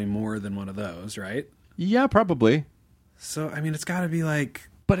is probably more than one of those, right? Yeah, probably. So, I mean, it's got to be like...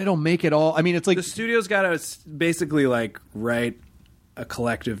 But it'll make it all... I mean, it's like... The studio's got to basically like write a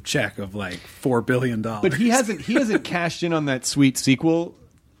collective check of like $4 billion. But he hasn't cashed in on that sweet sequel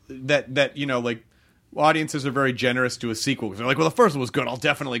that you know, like, audiences are very generous to a sequel because they're like, well, the first one was good, I'll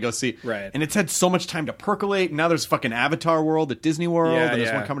definitely go see. Right. And it's had so much time to percolate. And now there's fucking Avatar World at Disney World, and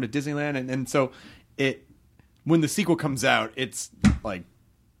there's one coming to Disneyland, and so when the sequel comes out, it's like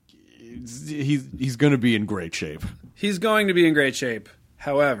he's going to be in great shape. He's going to be in great shape.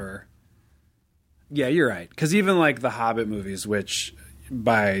 However, yeah, you're right. Because even like the Hobbit movies, which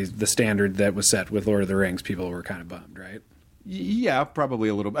by the standard that was set with Lord of the Rings, people were kind of bummed, right? Yeah, probably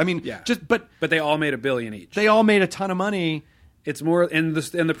a little. I mean, yeah. But they all made $1 billion each. They all made a ton of money. It's more, and the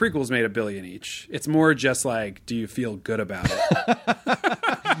prequels made $1 billion each. It's more just like, do you feel good about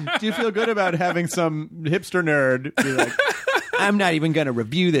it? Do you feel good about having some hipster nerd be like, I'm not even going to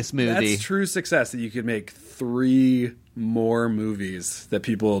review this movie? That's true success, that you could make 3 more movies that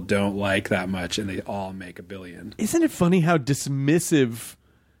people don't like that much, and they all make $1 billion. Isn't it funny how dismissive...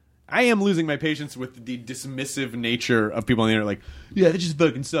 I am losing my patience with the dismissive nature of people on the internet. Like, yeah, they just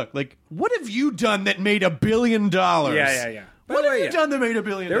fucking suck. Like, what have you done that made $1 billion? Yeah. What have you done that made $1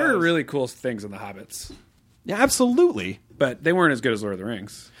 billion? There were really cool things in the Hobbits. Yeah, absolutely. But they weren't as good as Lord of the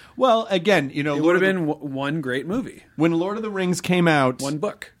Rings. Well, again, you know... It would have been one great movie. When Lord of the Rings came out... One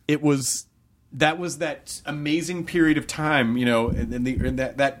book. It was... That was that amazing period of time, you know, in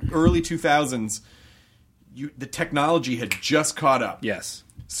that early 2000s, the technology had just caught up. Yes.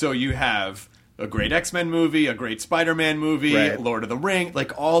 So you have a great X-Men movie, a great Spider-Man movie, right. Lord of the Rings.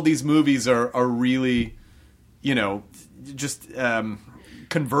 Like, all these movies are really, you know, just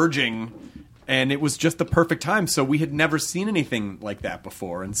converging. And it was just the perfect time. So we had never seen anything like that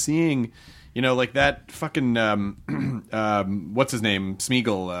before. And seeing, you know, like that fucking, what's his name?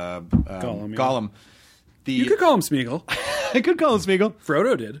 Smeagol. Gollum. You could call him Smeagol. I could call him Smeagol.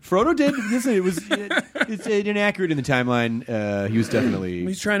 Frodo did. Listen, it's inaccurate in the timeline. He was definitely...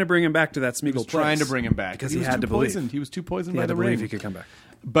 He's trying to bring him back to that Smeagol place. Trying to bring him back. Because he had to believe. He was too poisoned by by the ring. ring. He could come back.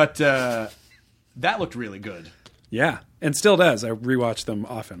 But that looked really good. Yeah, and still does. I rewatch them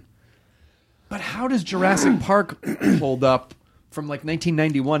often. But how does Jurassic Park hold up from like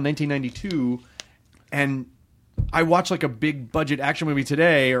 1991, 1992, and I watch like a big budget action movie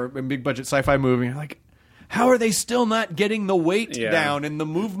today or a big budget sci-fi movie, and I'm like, how are they still not getting the weight down and the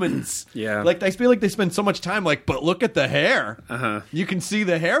movements? Yeah. Like, I feel like they spend so much time like, but look at the hair. Uh-huh. You can see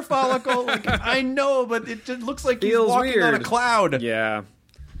the hair follicle. Like, I know, but it just looks like he's walking weird. on a cloud. Yeah.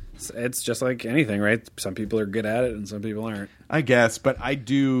 It's just like anything, right? Some people are good at it and some people aren't. I guess, but I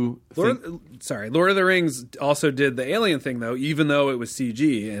do think... Lord of the Rings also did the alien thing, though, even though it was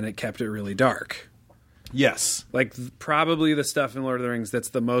CG, and it kept it really dark. Yes. Like, probably the stuff in Lord of the Rings that's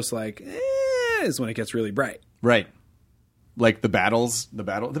the most like, is when it gets really bright. Right. Like the battle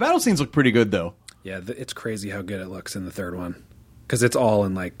scenes look pretty good, though. Yeah, it's crazy how good it looks in the third one. Because it's all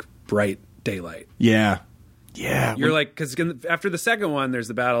in, like, bright daylight. Yeah. Yeah. You're like, because after the second one, there's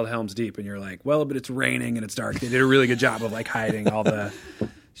the Battle of Helm's Deep, and you're like, well, but it's raining and it's dark. They did a really good job of, like, hiding all the,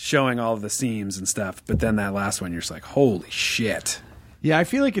 showing all of the seams and stuff. But then that last one, you're just like, holy shit. Yeah, I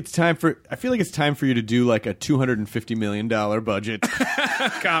feel like it's time for you to do like a $250 million budget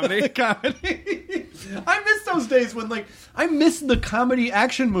comedy. I miss those days when I miss the comedy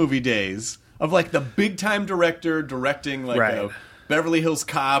action movie days of like the big time director directing like a Beverly Hills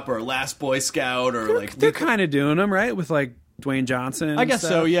Cop or Last Boy Scout or they're kind of doing them, right? With like Dwayne Johnson. I guess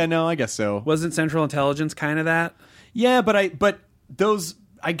so. Yeah, no, I guess so. Wasn't Central Intelligence kind of that? Yeah, but those,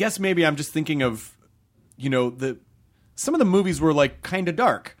 I guess maybe I'm just thinking of, you know, some of the movies were like kind of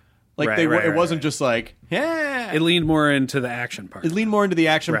dark. Like it wasn't just like, yeah. It leaned more into the action part. It leaned more into the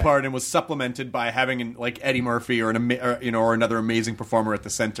action part and was supplemented by having like Eddie Murphy or another amazing performer at the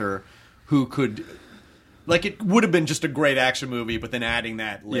center who could, like, it would have been just a great action movie, but then adding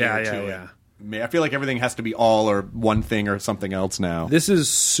that layer to it. I feel like everything has to be all or one thing or something else now. This is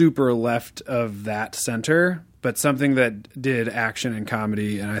super left of that center, but something that did action and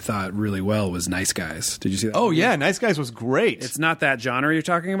comedy and I thought really well was Nice Guys. Did you see that? Oh, yeah. Nice Guys was great. It's not that genre you're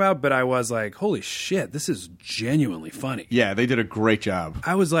talking about, but I was like, holy shit, this is genuinely funny. Yeah, they did a great job.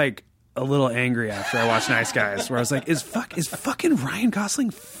 I was like a little angry after I watched Nice Guys, where I was like, is fucking Ryan Gosling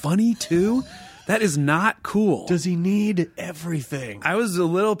funny too? That is not cool. Does he need everything? I was a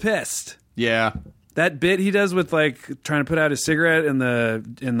little pissed. Yeah. That bit he does with like trying to put out his cigarette in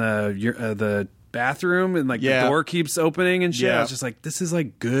the bathroom and like the door keeps opening and shit. I was just like, this is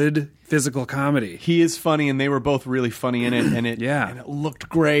like good physical comedy. He is funny, and they were both really funny in it, and it and it looked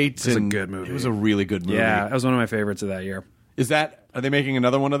great. It was a good movie. It was a really good movie. Yeah, that was one of my favorites of that year. Are they making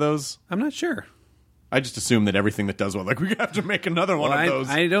another one of those? I'm not sure. I just assume that everything that does well, like, we have to make another one of those.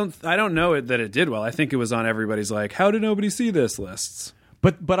 I don't know that it did well. I think it was on everybody's like, how did nobody see this lists.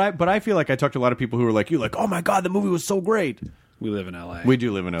 But I feel like I talked to a lot of people who were like, oh my God, the movie was so great. We live in LA. We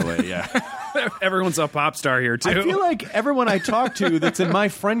do live in LA, yeah. Everyone's a pop star here, too. I feel like everyone I talk to that's in my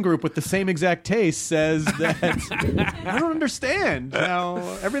friend group with the same exact taste says that I don't understand how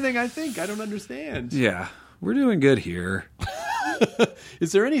everything I think I don't understand. Yeah, we're doing good here.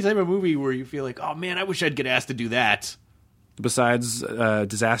 Is there any type of movie where you feel like, oh man, I wish I'd get asked to do that? Besides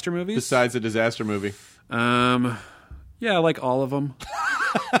disaster movies? Besides a disaster movie. Yeah, like all of them.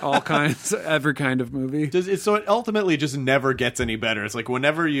 All kinds, every kind of movie. So it ultimately just never gets any better. It's like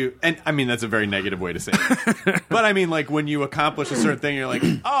whenever you, and I mean that's a very negative way to say it, but I mean like when you accomplish a certain thing, you're like,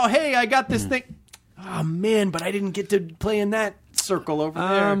 oh hey, I got this thing. Oh man, but I didn't get to play in that circle over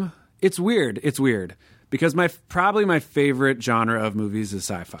there. It's weird. It's weird because probably my favorite genre of movies is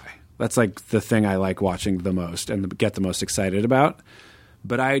sci-fi. That's like the thing I like watching the most and get the most excited about.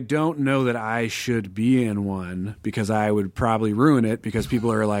 But I don't know that I should be in one because I would probably ruin it because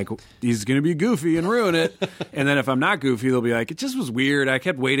people are like, he's going to be goofy and ruin it. And then if I'm not goofy, they'll be like, it just was weird. I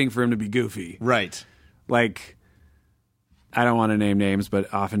kept waiting for him to be goofy. Right. Like, I don't want to name names,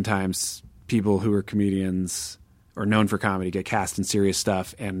 but oftentimes people who are comedians or known for comedy get cast in serious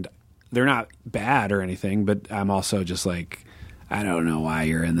stuff. And they're not bad or anything, but I'm also just like, I don't know why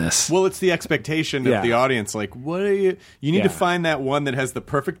you're in this. Well, it's the expectation of the audience. Like, what are you? You need to find that one that has the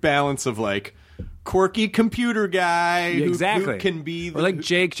perfect balance of like quirky computer guy who can be or like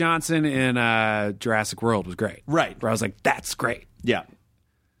Jake Johnson in Jurassic World was great. Right. Where I was like, that's great. Yeah.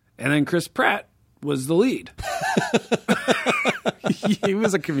 And then Chris Pratt was the lead. He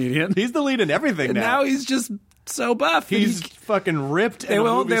was a comedian. He's the lead in everything and now he's just so buff. He's fucking ripped. They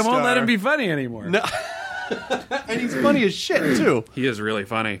won't let him be funny anymore. No. And he's funny as shit too. He is really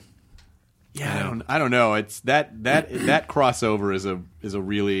funny. Yeah, I don't know. It's that crossover is a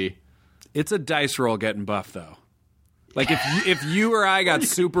really. It's a dice roll getting buff though. Like if you or I got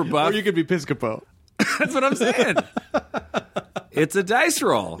super buff, or you could be Piscopo. That's what I'm saying. It's a dice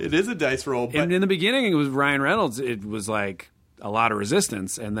roll. It is a dice roll. But and in the beginning, it was Ryan Reynolds. It was like a lot of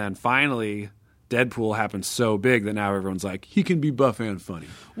resistance, and then finally. Deadpool happened so big that now everyone's like, he can be buff and funny.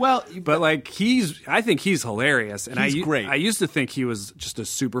 Well, but like I think he's hilarious, and he's great. I used to think he was just a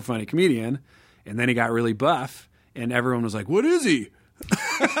super funny comedian, and then he got really buff, and everyone was like, "What is he?"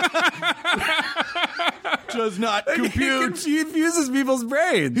 Does not compute. He confuses people's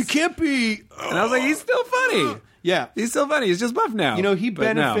brains. He can't be. And I was like, he's still funny. Yeah, he's still funny. He's just buff now. You know, he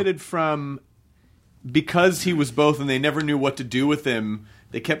benefited from because he was both, and they never knew what to do with him.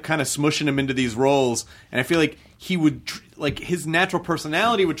 They kept kind of smushing him into these roles, and I feel like he would, his natural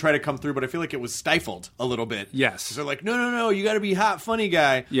personality would try to come through, but I feel like it was stifled a little bit. Yes. So they're like, no, you got to be hot, funny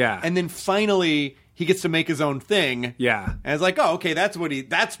guy. Yeah. And then finally, he gets to make his own thing. Yeah. And it's like, oh, okay, that's what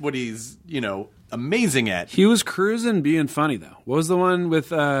he's, amazing at. He was cruising being funny, though. What was the one with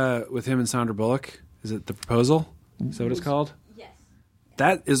him and Sandra Bullock? Is it The Proposal? Is that what it's called? Yes.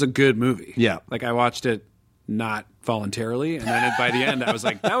 That is a good movie. Yeah. Like, I watched it not voluntarily, and then by the end I was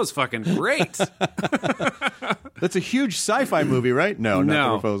like, that was fucking great. That's a huge sci-fi movie, right? No,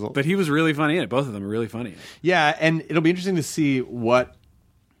 not The Proposal. But he was really funny in it. Both of them are really funny in it. Yeah, and it'll be interesting to see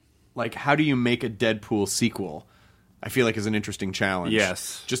how do you make a Deadpool sequel? I feel like is an interesting challenge.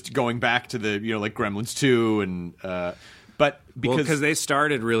 Yes. Just going back to the, like Gremlins 2 and but because they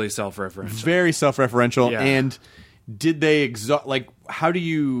started really self-referential. Very self-referential. Yeah. And did they how do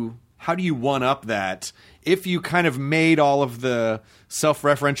you one up that if you kind of made all of the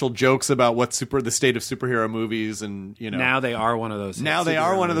self-referential jokes about the state of superhero movies and now they are one of those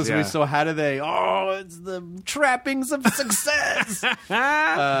movies. So how do they it's the trappings of success.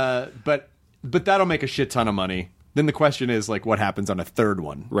 But that'll make a shit ton of money. Then the question is what happens on a third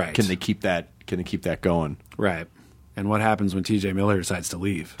one? Right. Can they keep that going? Right. And what happens when TJ Miller decides to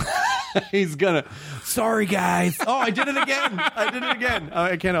leave? He's gonna. Sorry, guys. Oh, I did it again.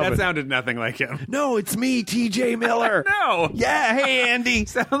 I can't help it. That sounded nothing like him. No, it's me, TJ Miller. No. Yeah. Hey, Andy.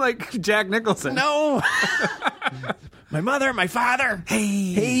 Sound like Jack Nicholson. No. My mother, my father.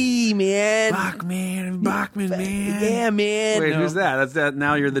 Hey, man. Bachman, man. Yeah, man. Wait, who's that? That's that.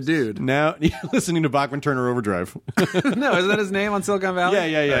 Now you're the dude. Now you're listening to Bachman Turner Overdrive. No, isn't that his name on Silicon Valley?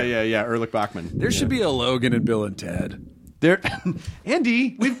 Yeah. Erlich Bachman. There should be a Logan and Bill and Ted. There,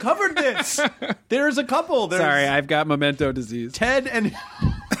 Andy, we've covered this. There's a couple. Sorry, I've got memento disease. Ted and...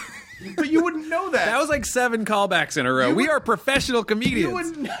 But you wouldn't know that. That was like 7 callbacks in a row. We are professional comedians. You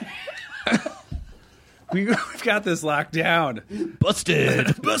wouldn't... We've got this locked down.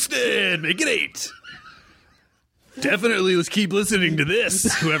 Busted. Make it 8. Definitely, let's keep listening to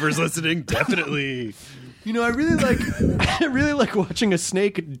this. Whoever's listening, definitely. You know, I really like watching a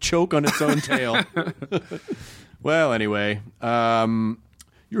snake choke on its own tail. Well, anyway,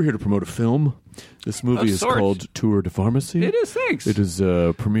 you're here to promote a film. This movie is called Tour de Pharmacy. It is, thanks. It is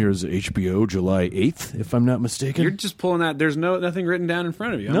premieres at HBO July 8th, if I'm not mistaken. You're just pulling that. There's nothing written down in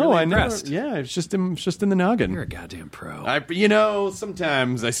front of you. I'm no, really I know. impressed. Yeah, it's just in the noggin. You're a goddamn pro.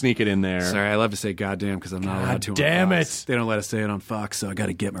 Sometimes I sneak it in there. Sorry, I love to say goddamn because I'm not allowed to. Damn it! They don't let us say it on Fox, so I got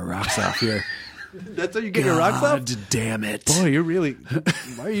to get my rocks off here. That's how you get your rocks off? God damn it. Boy, you're really...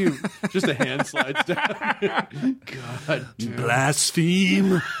 Why are you... Just a hand slides down. God damn.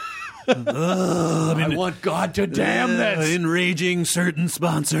 Blaspheme. I want God to damn this. Enraging certain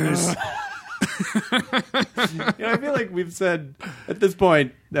sponsors. I feel like we've said... At this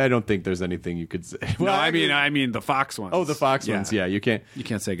point, I don't think there's anything you could say. Well, I mean the Fox ones. Oh, the Fox ones. Yeah, you can't... You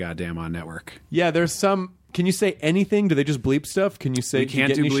can't say goddamn on network. Yeah, there's some... Can you say anything? Do they just bleep stuff? Can you say... You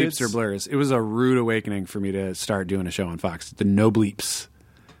can't do bleeps or blurs. It was a rude awakening for me to start doing a show on Fox. The no bleeps.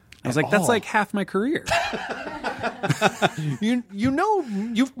 I was like, that's like half my career. You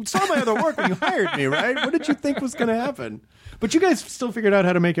saw my other work when you hired me, right? What did you think was going to happen? But you guys still figured out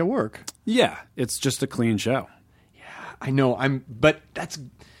how to make it work. Yeah, it's just a clean show. Yeah, I know. But that's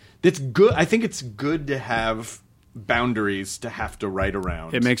good. I think it's good to have boundaries to have to write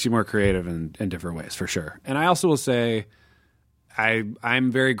around. It makes you more creative in different ways, for sure. And I also will say,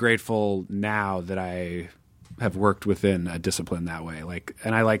 I'm very grateful now that I have worked within a discipline that way.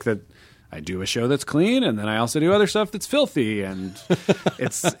 And I like that I do a show that's clean, and then I also do other stuff that's filthy, and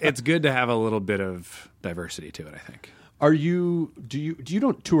it's good to have a little bit of diversity to it, I think. You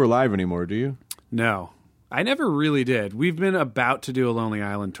don't tour live anymore, do you? No. I never really did. We've been about to do a Lonely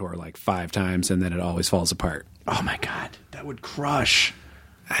Island tour like 5 times, and then it always falls apart. Oh my God, that would crush.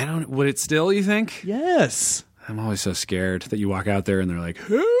 Would it still, you think? Yes. I'm always so scared that you walk out there and they're like,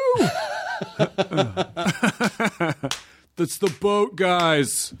 who? That's the boat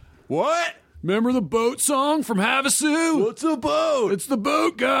guys. What? Remember the boat song from Havasu? What's a boat? It's the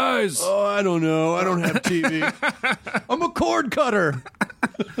boat guys. Oh, I don't know. I don't have TV. I'm a cord cutter.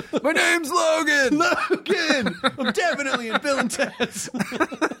 My name's Logan. Logan. I'm definitely in Bill and Ted's.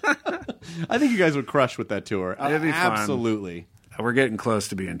 I think you guys would crush with that tour. It'd be fun. Absolutely. We're getting close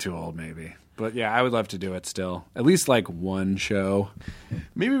to being too old, maybe. But yeah, I would love to do it still. At least like one show.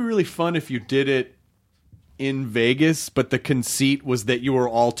 Maybe really fun if you did it in Vegas, but the conceit was that you were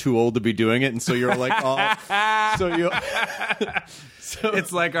all too old to be doing it, and so you're like, so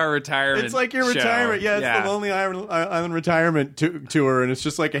it's like our retirement. It's like your retirement. Yeah, it's the Lonely Island retirement tour, and it's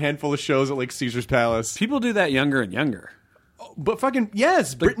just like a handful of shows at like Caesar's Palace. People do that younger and younger. But fucking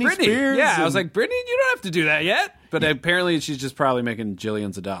yes, like Britney Spears. Yeah, I was like, Britney, you don't have to do that yet. But apparently, she's just probably making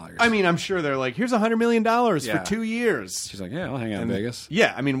jillions of dollars. I mean, I'm sure they're like, here's $100 million for 2 years. She's like, yeah, I'll hang out in Vegas.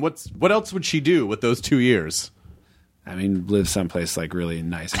 Yeah, I mean, what else would she do with those 2 years? I mean, live someplace like really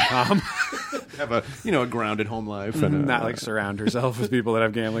nice and calm. Have a grounded home life, and not like surround herself with people that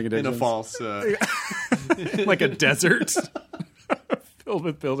have gambling addictions. In a false, like a desert. Filled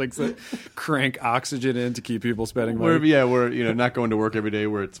with buildings that crank oxygen in to keep people spending money. We're not going to work every day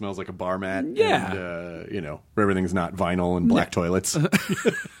where it smells like a bar mat. Yeah. And, where everything's not vinyl and black toilets.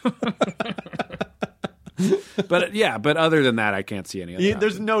 But other than that, I can't see any other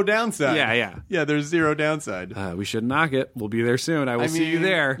there's no downside. Yeah, there's zero downside. We should knock it. We'll be there soon. I will see you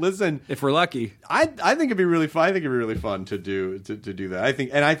there. Listen, if we're lucky. I think it'd be really fun. I think it'd be really fun to do that.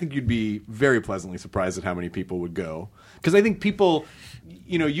 I think you'd be very pleasantly surprised at how many people would go. Because I think people,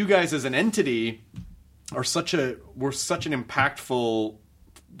 you guys as an entity were such an impactful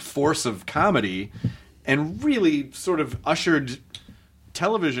force of comedy, and really sort of ushered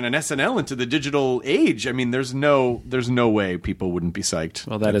television and SNL into the digital age. I mean, there's no way people wouldn't be psyched.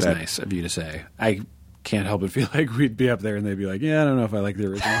 Well, that is nice of you to say. I can't help but feel like we'd be up there and they'd be like, yeah, I don't know if I like the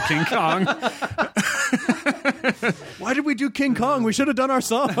original King Kong. Why did we do King Kong? We should have done our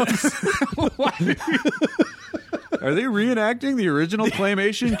songs. Are they reenacting the original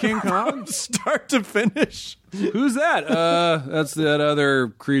claymation King Kong? Start to finish. Who's that? That's that other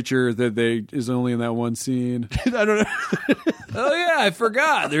creature that is only in that one scene. I don't know. Oh yeah, I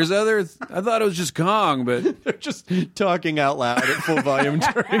forgot. There's other. I thought it was just Kong, but they're just talking out loud at full volume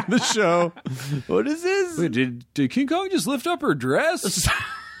during the show. What is this? Wait, did King Kong just lift up her dress?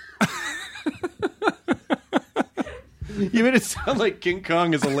 You made it sound like King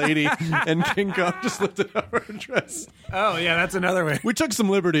Kong is a lady, and King Kong just lifted up her dress. Oh, yeah, that's another way. We took some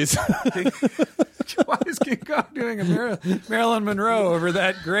liberties. Why is King Kong doing a Marilyn Monroe over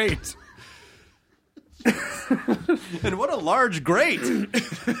that grate? And what a large grate! Who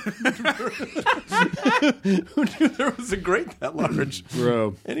knew there was a grate that large?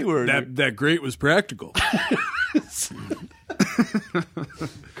 Bro, Anywhere. that grate was practical.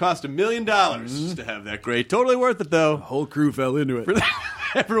 Cost $1 million just to have that grate. Totally worth it, though. The whole crew fell into it.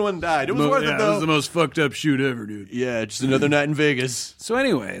 Everyone died. It was worth it, though. It was the most fucked up shoot ever, dude. Yeah, just another night in Vegas. So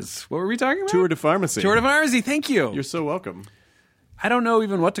anyways, what were we talking about? Tour de Pharmacy. Tour de Pharmacy, thank you. You're so welcome. I don't know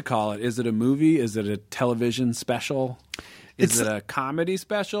even what to call it. Is it a movie? Is it a television special? Is it a comedy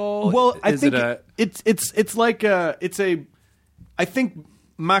special? Well, I think it's I think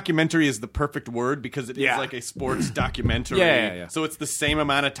mockumentary is the perfect word because it is like a sports documentary. Yeah. So it's the same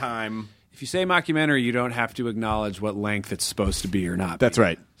amount of time. If you say mockumentary, you don't have to acknowledge what length it's supposed to be or not. That's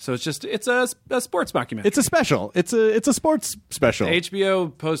right. So it's a sports mockumentary. It's a special. It's a sports special. The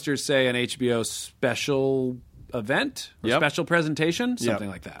HBO posters say an HBO special event or special presentation, something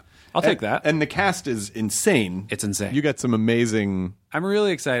like that. I'll take that. And the cast is insane. It's insane. You got some amazing. I'm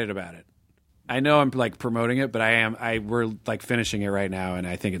really excited about it. I know I'm like promoting it, but we're like finishing it right now, and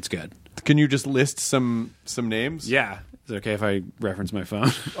I think it's good. Can you just list some names? Yeah. Is it okay if I reference my phone?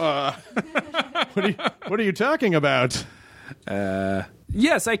 What are you talking about?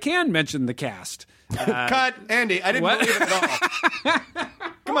 Yes, I can mention the cast. Cut, Andy. I didn't believe it at all.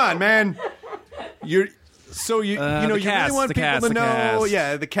 Come on, man. You really want people to know.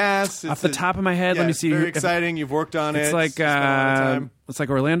 Yeah, the cast. Off the top of my head, let me see. Very exciting. You've worked on it. It's like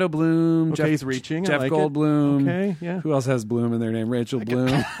Orlando Bloom. Okay, he's reaching. Jeff I like Goldblum. Okay, yeah. Who else has Bloom in their name? Rachel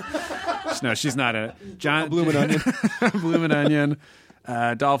Bloom. No, she's not in it. John Bloom and Onion. Bloom and Onion.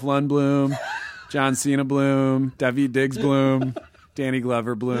 Dolph Lundblom. John Cena Bloom. Daveed Diggs Bloom. Danny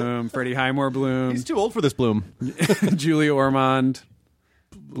Glover Bloom. Freddie Highmore Bloom. He's too old for this Bloom. Julia Ormond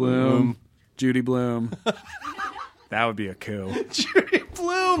Bloom. Judy Bloom. That would be a coup. Judy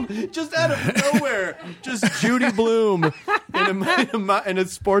Bloom, just out of nowhere, just Judy Bloom in a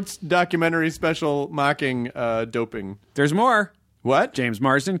sports documentary special mocking doping. There's more. What? James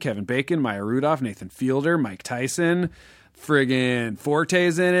Marsden, Kevin Bacon, Maya Rudolph, Nathan Fielder, Mike Tyson, friggin'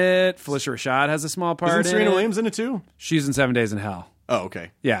 Forte's in it. Felicia Rashad has a small part. Isn't Serena Williams in it too? She's in 7 Days in Hell. Oh,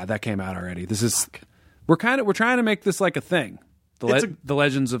 okay. Yeah, that came out already. This is we're trying to make this like a thing. The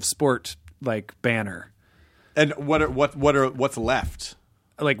Legends of Sport like banner. And what's left?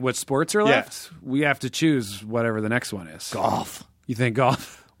 Like what sports are left? Yeah. We have to choose whatever the next one is. Golf. You think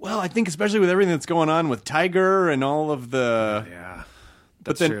golf? Well, I think especially with everything that's going on with Tiger and all of the... Yeah,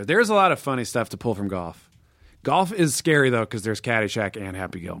 that's true. There's a lot of funny stuff to pull from golf. Golf is scary, though, because there's Caddyshack and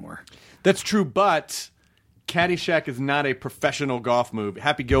Happy Gilmore. That's true, but Caddyshack is not a professional golf movie.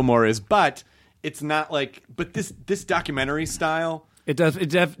 Happy Gilmore is, but it's not like... But this documentary style... It does. It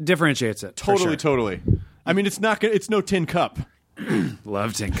differentiates it. Totally. I mean, it's no Tin Cup.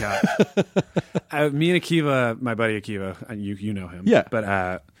 Love Tin Cup. Me and Akiva, my buddy Akiva, you know him. Yeah.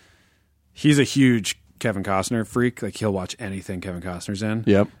 But he's a huge Kevin Costner freak. Like, he'll watch anything Kevin Costner's in.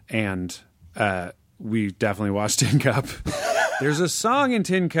 Yep. And we definitely watched Tin Cup. There's a song in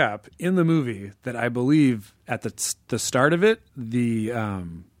Tin Cup in the movie that I believe at the start of it, the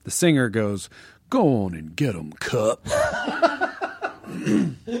singer goes, "Go on and get 'em, Cup."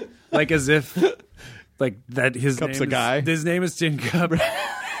 Like as if... Like that, his Cup's name a guy. His name is Tin Cup.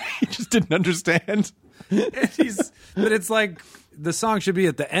 He just didn't understand. But it's like the song should be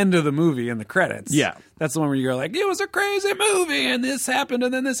at the end of the movie in the credits. Yeah, that's the one where you go like, "It was a crazy movie, and this happened,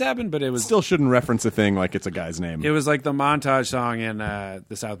 and then this happened." But it was still shouldn't reference a thing like it's a guy's name. It was like the montage song in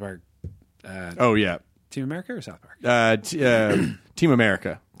the South Park. Oh yeah, Team America or South Park? Team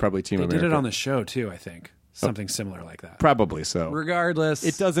America, probably Team America. They did it on the show too, I think. Something similar like that. Probably so. Regardless.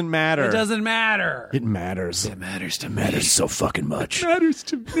 It doesn't matter. It doesn't matter. It matters. It matters to me. It matters so fucking much. It matters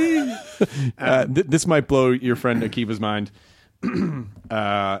to me. This might blow your friend Akiva's mind. In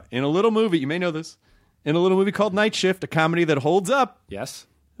a little movie, you may know this, in a little movie called Night Shift, a comedy that holds up. Yes.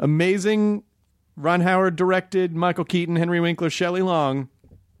 Amazing. Ron Howard directed, Michael Keaton, Henry Winkler, Shelley Long.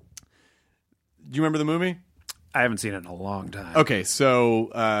 Do you remember the movie? I haven't seen it in a long time. Okay,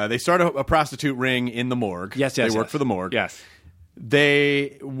 so they start a prostitute ring in the morgue. Yes. They work for the morgue. Yes.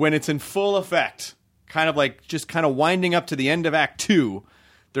 When it's in full effect, kind of winding up to the end of Act 2,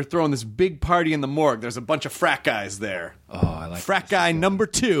 they're throwing this big party in the morgue. There's a bunch of frat guys there. Oh, I like frat guy number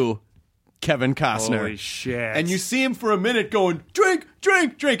 2, Kevin Costner. Holy shit. And you see him for a minute going, drink,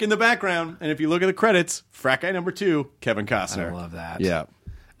 drink, drink in the background. And if you look at the credits, frat guy number 2, Kevin Costner. I love that. Yeah.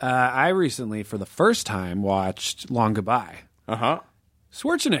 I recently, for the first time, watched Long Goodbye. Uh-huh.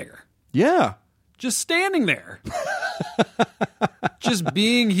 Schwarzenegger. Yeah. Just standing there. Just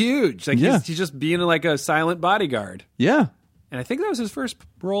being huge. Like he's just being like a silent bodyguard. Yeah. And I think that was his first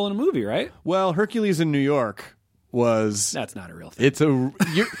role in a movie, right? Well, Hercules in New York was... That's not a real thing.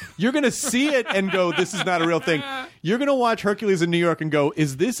 You're going to see it and go, this is not a real thing. You're going to watch Hercules in New York and go,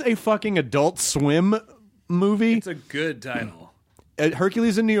 is this a fucking Adult Swim movie? It's a good title.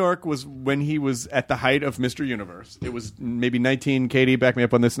 Hercules in New York was when he was at the height of Mr. Universe. It was maybe Katie, back me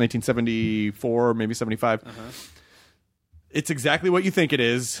up on this, 1974, maybe 75. Uh-huh. It's exactly what you think it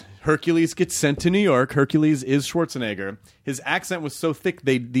is. Hercules gets sent to New York. Hercules is Schwarzenegger. His accent was so thick,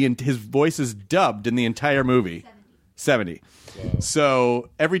 his voice is dubbed in the entire movie. 70. Wow. So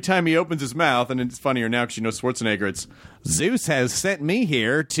every time he opens his mouth, and it's funnier now because you know Schwarzenegger, it's Zeus has sent me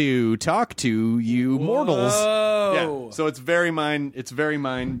here to talk to you mortals. Yeah. So it's very mind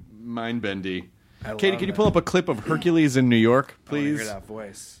bendy. Katie, can you pull up a clip of Hercules in New York, please? I hear that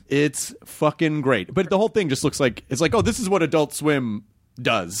voice. It's fucking great. But the whole thing just looks like it's like, oh, this is what Adult Swim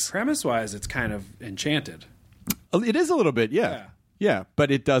does. Premise-wise, it's kind of Enchanted. It is a little bit, yeah. Yeah,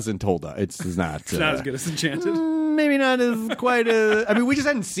 but it doesn't hold up. It's not. It's not as good as Enchanted. Maybe not as quite a. I mean, we just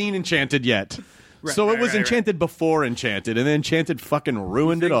hadn't seen Enchanted yet. Right, so it was Enchanted before Enchanted, and then Enchanted fucking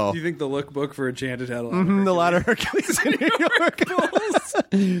ruined it all. Do you think the lookbook for Enchanted had a lot of Hercules in New York?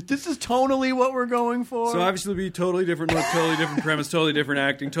 This is tonally what we're going for. So obviously it'll be totally different look, totally different premise, totally different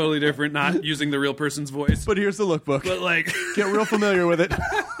acting, totally different, not using the real person's voice. But here's the lookbook. But like, get real familiar with it.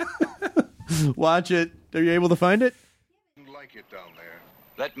 Watch it. Are you able to find it? Like it down there.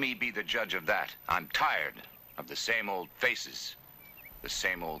 Let me be the judge of that. I'm tired of the same old faces. The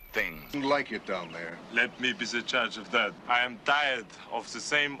same old things. Like it down there. Let me be the judge of that. I am tired of the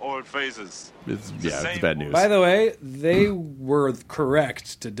same old faces. It's bad news. By the way, they were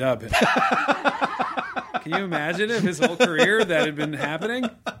correct to dub him. Can you imagine if his whole career that had been happening?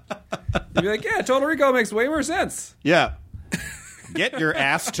 You'd be like, yeah, Total Recall makes way more sense. Yeah. Get your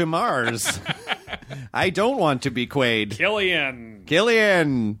ass to Mars. I don't want to be Quaid. Killian.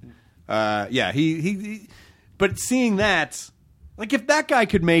 Yeah, he but seeing that, like if that guy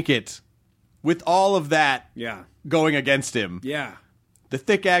could make it with all of that going against him. Yeah. The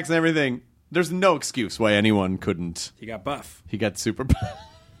thick accent and everything, there's no excuse why anyone couldn't. He got buff. He got super buff.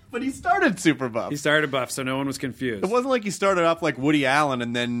 But he started super buff. He started buff, so no one was confused. It wasn't like he started off like Woody Allen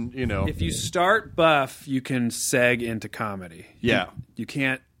and then, you know. If you start buff, you can seg into comedy. Yeah. You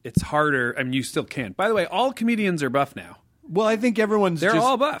can't. It's harder. I mean, you still can. By the way, all comedians are buff now. Well, I think everyone's They're just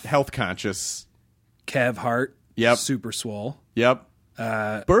all buff. Health conscious. Kev Hart. Yep. Super swole. Yep.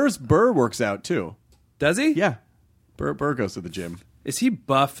 Burr works out too. Does he? Yeah. Burr goes to the gym. Is he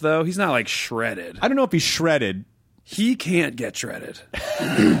buff though? He's not like shredded. I don't know if he's shredded. He can't get shredded.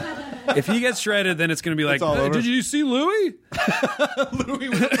 If he gets shredded, then it's going to be like, did you see Louis? Louis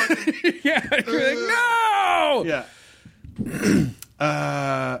was like, yeah. You're like, no! Yeah.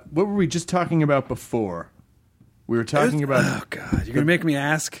 What were we just talking about before? We were talking about... Oh, God. You're going to make me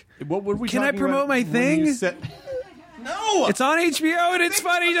ask. What were we Can talking I promote about my thing? No! It's on HBO and it's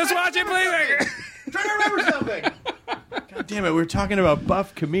funny. Just watch it, please. Try to remember something. God damn it. We were talking about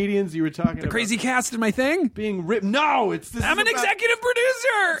buff comedians. You were talking about... The crazy cast in my thing? Being ripped. No! I'm an executive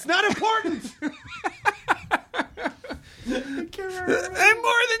producer! It's not important! I'm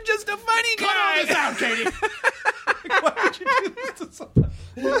more than just a funny guy! Cut all this out, Katie! Why would you do this to someone?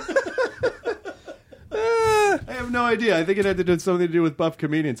 I have no idea. I think it had to do something to do with buff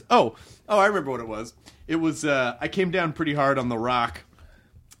comedians. Oh, I remember what it was. It was I came down pretty hard on The Rock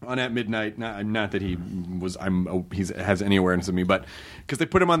on At Midnight. Not that he has any awareness of me, but because they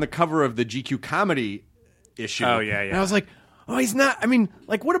put him on the cover of the GQ comedy issue. Oh yeah. And I was like, oh, he's not. I mean,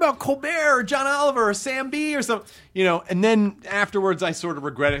 like, what about Colbert or John Oliver or Sam B or something? You know. And then afterwards, I sort of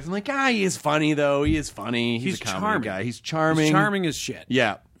regret it. I'm like, he is funny though. He is funny. He's a comedy charming guy. He's charming. He's charming as shit.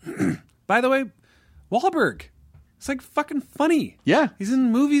 Yeah. By the way, Wahlberg. It's like fucking funny. Yeah. He's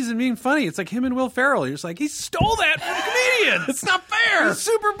in movies and being funny. It's like him and Will Ferrell. You're just like, he stole that from the comedians. It's not fair. He's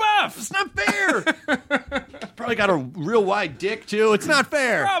super buff. It's not fair. Probably got a real wide dick, too. It's not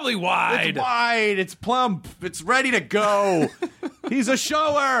fair. Probably wide. It's wide. It's plump. It's ready to go. He's a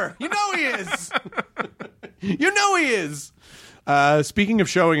shower. You know he is. You know he is. Speaking of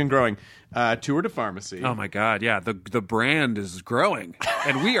showing and growing, Tour de Pharmacy. Oh, my God. Yeah, the brand is growing,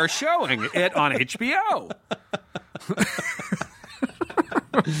 and we are showing it on HBO.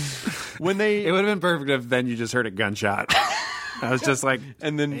 It would have been perfect if then you just heard a gunshot. I was just like,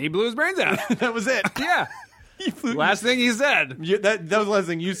 and then he blew his brains out. That was it. Yeah. Last thing he said. That was the last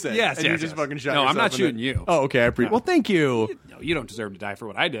thing you said. Yes, and yes, you just yes. fucking shot No, I'm yourself not in shooting the- you. Oh, okay. Well, thank you. No, you don't deserve to die for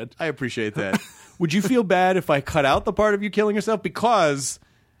what I did. I appreciate that. Would you feel bad if I cut out the part of you killing yourself? Because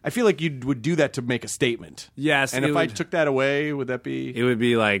I feel like you would do that to make a statement. Yes. And if I took that away, would that be... It would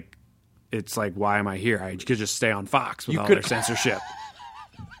be like, it's like, why am I here? I could just stay on Fox with all their censorship.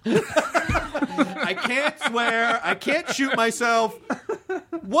 I can't swear. I can't shoot myself.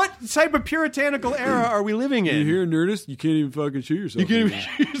 What type of puritanical era are we living in? You hear, Nerdist? You can't even fucking shoot yourself. You can't even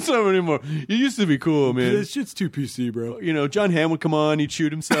shoot yourself anymore. It used to be cool, man. That shit's too PC, bro. You know, John Hamm would come on, he'd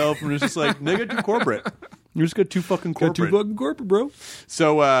shoot himself, and it's just like, they got too corporate. You just got too fucking corporate. Got too fucking corporate, bro.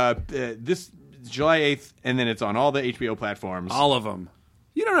 So this July 8th, and then it's on all the HBO platforms. All of them.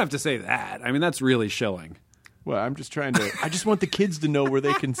 You don't have to say that. I mean, that's really shilling. Well, I'm just trying to... I just want the kids to know where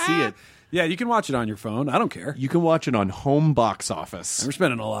they can see it. Yeah, you can watch it on your phone. I don't care. You can watch it on Home Box Office. We're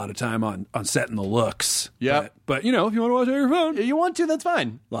spending a lot of time on setting the looks. Yeah. But, you know, if you want to watch it on your phone... If you want to, that's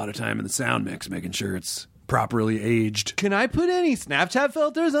fine. A lot of time in the sound mix, making sure it's properly aged. Can I put any Snapchat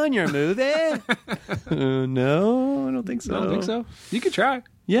filters on your movie? No, I don't think so. I don't think so. You could try.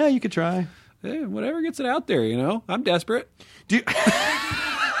 Yeah, you could try. Yeah, whatever gets it out there, you know? I'm desperate. Do you...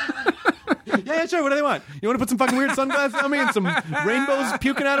 Yeah, sure. What do they want? You want to put some fucking weird sunglasses on me and some rainbows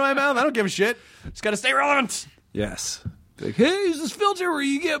puking out of my mouth? I don't give a shit. Just got to stay relevant. Yes. Like, hey, there's this filter where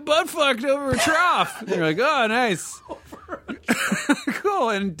you get butt fucked over a trough. And you're like, oh, nice. Cool.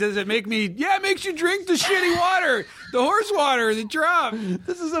 And does it make me... Yeah, it makes you drink the shitty water. The horse water, the trough.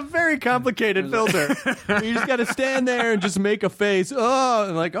 This is a very complicated filter. You just got to stand there and just make a face. Oh,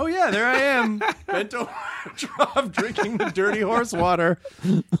 and like, oh yeah, there I am. Bent over a trough drinking the dirty horse water.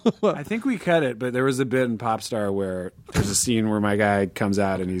 I think we cut it, but there was a bit in Popstar where there's a scene where my guy comes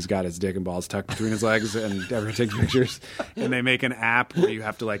out and he's got his dick and balls tucked between his legs and everyone takes pictures. And they make an app where you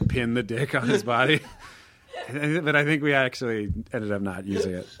have to like pin the dick on his body. But I think we actually ended up not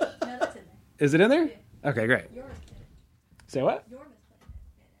using it. No, that's in there. Is it in there? Okay, great. Say what?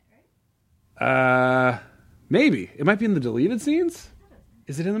 Maybe. It might be in the deleted scenes?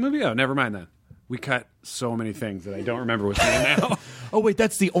 Is it in the movie? Oh, never mind then. We cut so many things that I don't remember what's in it now. Oh, wait,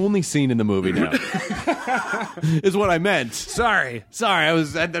 that's the only scene in the movie now. Is what I meant. Sorry, I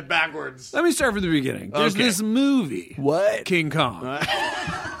was at that backwards. Let me start from the beginning. There's Okay. this movie. What? King Kong.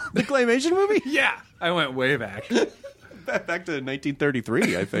 The claymation movie? Yeah. I went way back. Back to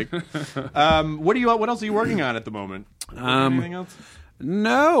 1933, I think. What else are you working on at the moment? Anything else?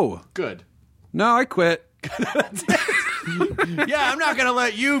 No. Good. No, I quit. Yeah, I'm not gonna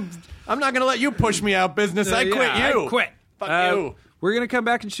let you push me out, business. I quit you. I quit. Fuck you. We're going to come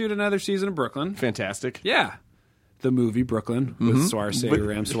back and shoot another season of Brooklyn. Fantastic. Yeah. The movie Brooklyn with Saoirse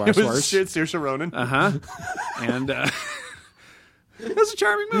Ram It was Saoirse. Saoirse Ronan. Uh-huh. And it was a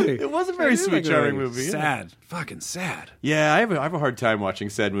charming movie. It was a very sweet, charming movie. Yeah. Sad. Fucking sad. Yeah, I have a hard time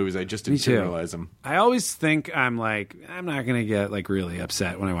watching sad movies. I just didn't realize them. I always think I'm like, I'm not going to get like really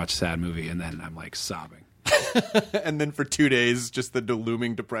upset when I watch a sad movie, and then I'm like sobbing. And then for 2 days, just the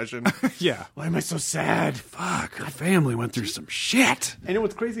looming depression. Yeah. Why am I so sad? Fuck, our family went through some shit. And you know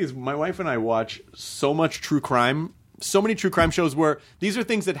what's crazy is my wife and I watch so much true crime, so many true crime shows where these are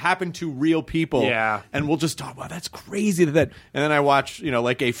things that happen to real people. Yeah. And we'll just talk, wow, that's crazy that. And then I watch,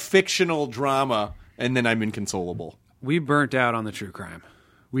 like a fictional drama, and then I'm inconsolable. We burnt out on the true crime.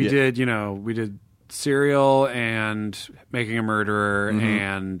 We did Serial and Making a Murderer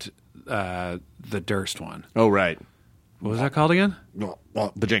and the Durst one. Oh, right. What was that called again?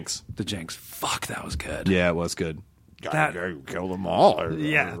 The Jinx. The Jinx. Fuck, that was good. Yeah, it was good. That kill them all.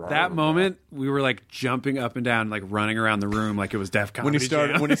 Yeah, that moment we were like jumping up and down, like running around the room like it was Def Comedy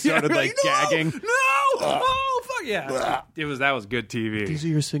When he started like gagging. No! Oh fuck yeah! That was good TV. These are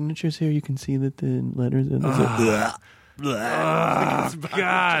your signatures here. You can see that the letters in God,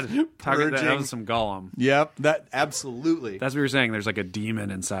 Purging. that was some Gollum. Yep, that absolutely. That's what we were saying. There's like a demon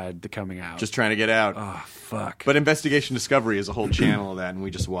inside the coming out. Just trying to get out. Oh fuck! But Investigation Discovery is a whole channel of that, and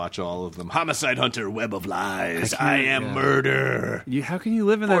we just watch all of them. Homicide Hunter, Web of Lies, I Am Murder. How can you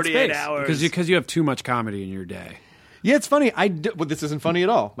live in that 48 space? hours. Because you have too much comedy in your day. Yeah, it's funny. Well, this isn't funny at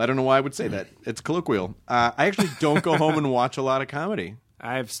all. I don't know why I would say that. It's colloquial. I actually don't go home and watch a lot of comedy.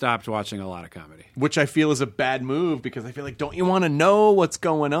 I've stopped watching a lot of comedy. Which I feel is a bad move because I feel like, don't you want to know what's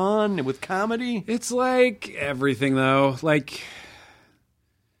going on with comedy? It's like everything, though. Like,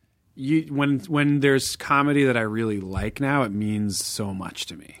 when there's comedy that I really like now, it means so much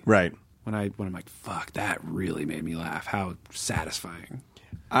to me. Right. When I'm like, fuck, that really made me laugh. How satisfying.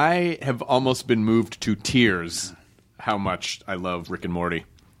 I have almost been moved to tears how much I love Rick and Morty.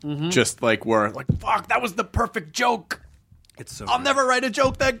 Mm-hmm. Just like fuck, that was the perfect joke. It's so I'll good. never write a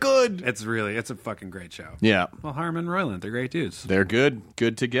joke that good. It's a fucking great show. Yeah. Well, Harmon and Roiland, they're great dudes. They're good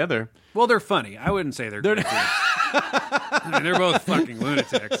together. Well, they're funny. I wouldn't say they're great dudes. I mean, they're both fucking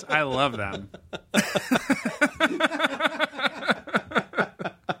lunatics. I love them.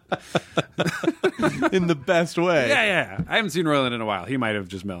 In the best way. Yeah. I haven't seen Roiland in a while. He might have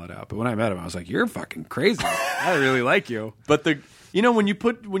just mellowed out. But when I met him, I was like, you're fucking crazy. I really like you. But when you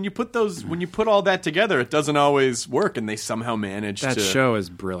put all that together, it doesn't always work, and they somehow manage That to. show is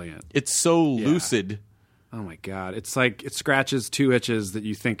brilliant. It's so lucid. Oh my God. It's like it scratches two itches that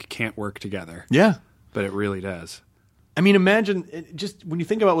you think can't work together. Yeah. But it really does. I mean, imagine just when you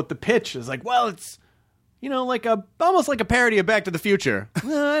think about what the pitch is like. Well, it's almost like a parody of Back to the Future.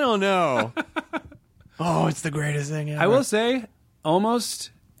 I don't know. Oh, it's the greatest thing ever. I will say, almost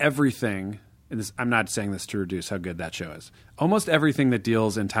everything. And this, I'm not saying this to reduce how good that show is. Almost everything that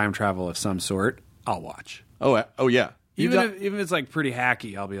deals in time travel of some sort, I'll watch. Oh yeah. Even if it's like pretty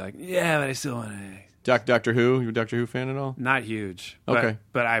hacky, I'll be like, yeah, but I still want to. Doctor Who? You a Doctor Who fan at all? Not huge. Okay.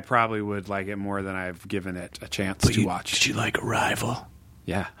 But I probably would like it more than I've given it a chance to watch. Did you like Arrival?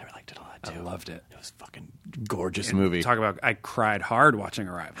 Yeah. I liked it a lot too. I loved it. It was a fucking gorgeous movie. Talk about, I cried hard watching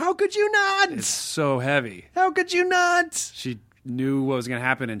Arrival. How could you not? It's so heavy. How could you not? She knew what was going to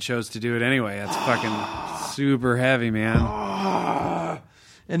happen and chose to do it anyway. That's fucking super heavy, man.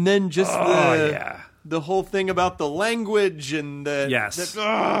 And then just the whole thing about the language and the... Yes. It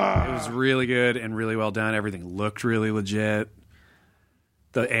was really good and really well done. Everything looked really legit.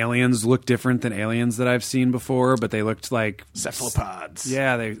 The aliens looked different than aliens that I've seen before, but they looked like... cephalopods.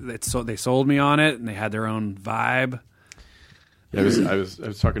 Yeah, they sold me on it, and they had their own vibe. I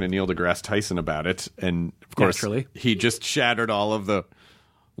was talking to Neil deGrasse Tyson about it, and of course Naturally. He just shattered all of the...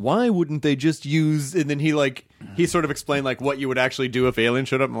 Why wouldn't they just use... And then he sort of explained like what you would actually do if aliens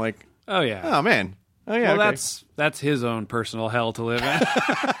showed up. I'm like, oh yeah, oh man, oh yeah. Well, okay. that's his own personal hell to live in.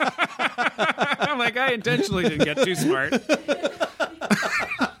 I'm like, I intentionally didn't get too smart.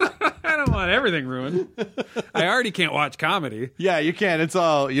 I don't want everything ruined. I already can't watch comedy. Yeah, you can't. It's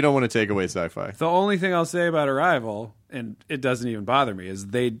all... You don't want to take away sci-fi. The only thing I'll say about Arrival, and it doesn't even bother me, is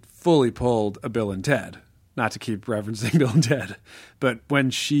they fully pulled a Bill and Ted. Not to keep referencing Bill and Ted, but when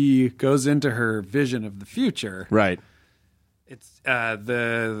she goes into her vision of the future, Right. it's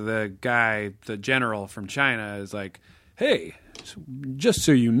the guy, the general from China, is like, "Hey, just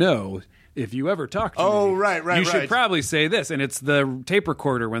so you know, if you ever talk to me, you should probably say this." And it's the tape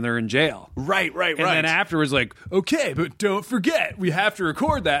recorder when they're in jail. Right. And then afterwards, like, okay, but don't forget, we have to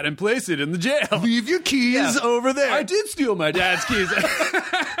record that and place it in the jail. Leave your keys over there. I did steal my dad's keys.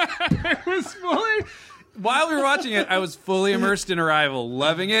 I was fully... While we were watching it, I was fully immersed in Arrival,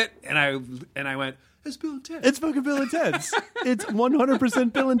 loving it, and I went, it's Bill and Ted. It's fucking Bill and Ted's. It's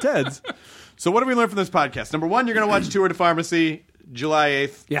 100% Bill and Ted's. So what have we learned from this podcast? Number one, you're going to watch Tour de Pharmacy July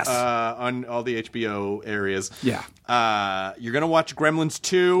 8th. Yes. On all the HBO areas. Yeah. You're going to watch Gremlins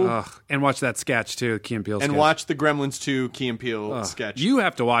 2. And watch that sketch, too, Key and Peele sketch. And watch the Gremlins 2 Key and Peele sketch. You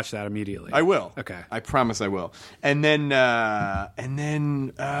have to watch that immediately. I will. Okay. I promise I will. And then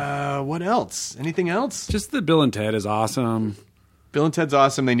what else? Anything else? Just that Bill and Ted is awesome. Bill and Ted's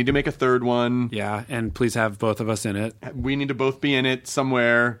awesome. They need to make a third one. Yeah, and please have both of us in it. We need to both be in it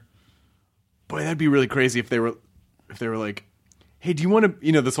somewhere. Boy, that'd be really crazy if they were like, hey, do you want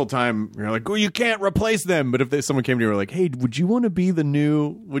to, this whole time, you're like, oh, you can't replace them. But if someone came to you and were like, hey, would you want to be the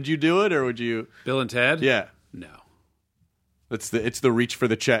new, would you do it or would you? Bill and Ted? Yeah. No. It's the reach for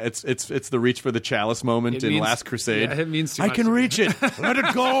the it's the reach for the chalice moment in Last Crusade. Yeah, it means too I much can to me. reach it. Let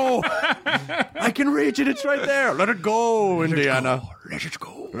it go. I can reach it. It's right there. Let it go, Indiana. Let it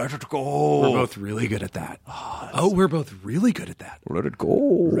go. Let it go. We're both really good at that. We're both really good at that. Let it go.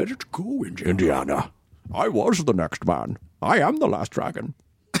 Let it go, Indiana. I was the next man. I am the last dragon.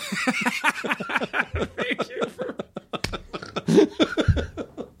 Thank you for...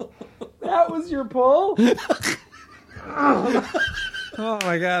 That was your pull? Oh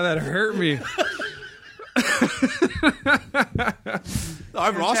my God, that hurt me.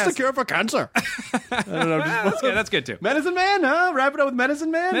 I've lost the cure for cancer. I don't know. That's good too. Medicine Man, huh? Wrap it up with Medicine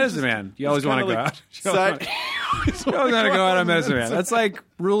Man? Medicine Man. You always want to go out. You always Side- want to go out on Medicine Man. That's like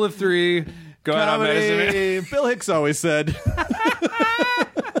rule of three. Go out on Medicine Man. Bill Hicks always said.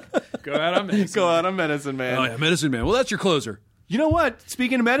 Go out on Medicine Go out on Medicine Man. Oh yeah, Medicine Man. Well, that's your closer. You know what?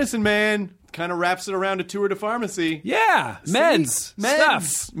 Speaking of Medicine Man, kind of wraps it around a Tour de Pharmacy. Yeah, meds.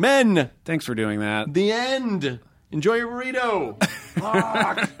 Stuff. Men. Thanks for doing that. The end. Enjoy your burrito.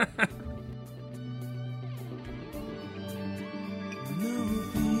 Fuck.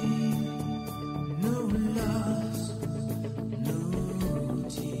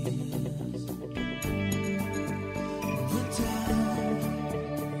 The time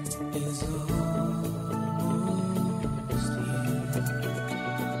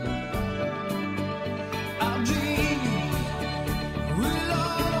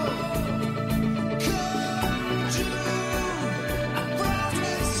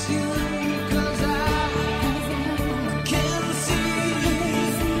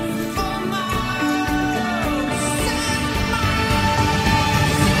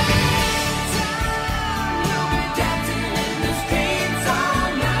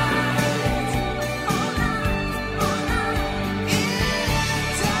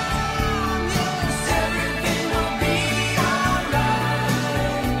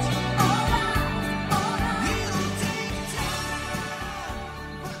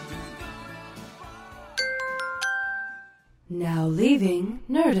Featuring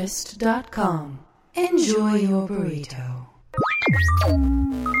Nerdist.com. Enjoy your burrito.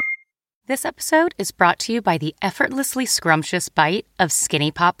 This episode is brought to you by the effortlessly scrumptious bite of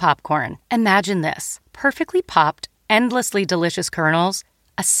Skinny Pop popcorn. Imagine this: perfectly popped, endlessly delicious kernels,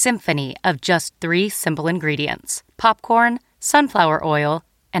 a symphony of just 3 simple ingredients: popcorn, sunflower oil,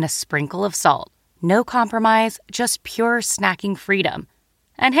 and a sprinkle of salt. No compromise, just pure snacking freedom.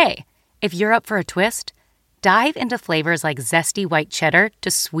 And hey, if you're up for a twist, dive into flavors like zesty white cheddar to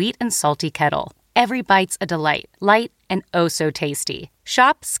sweet and salty kettle. Every bite's a delight, light and oh so tasty.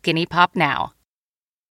 Shop Skinny Pop now.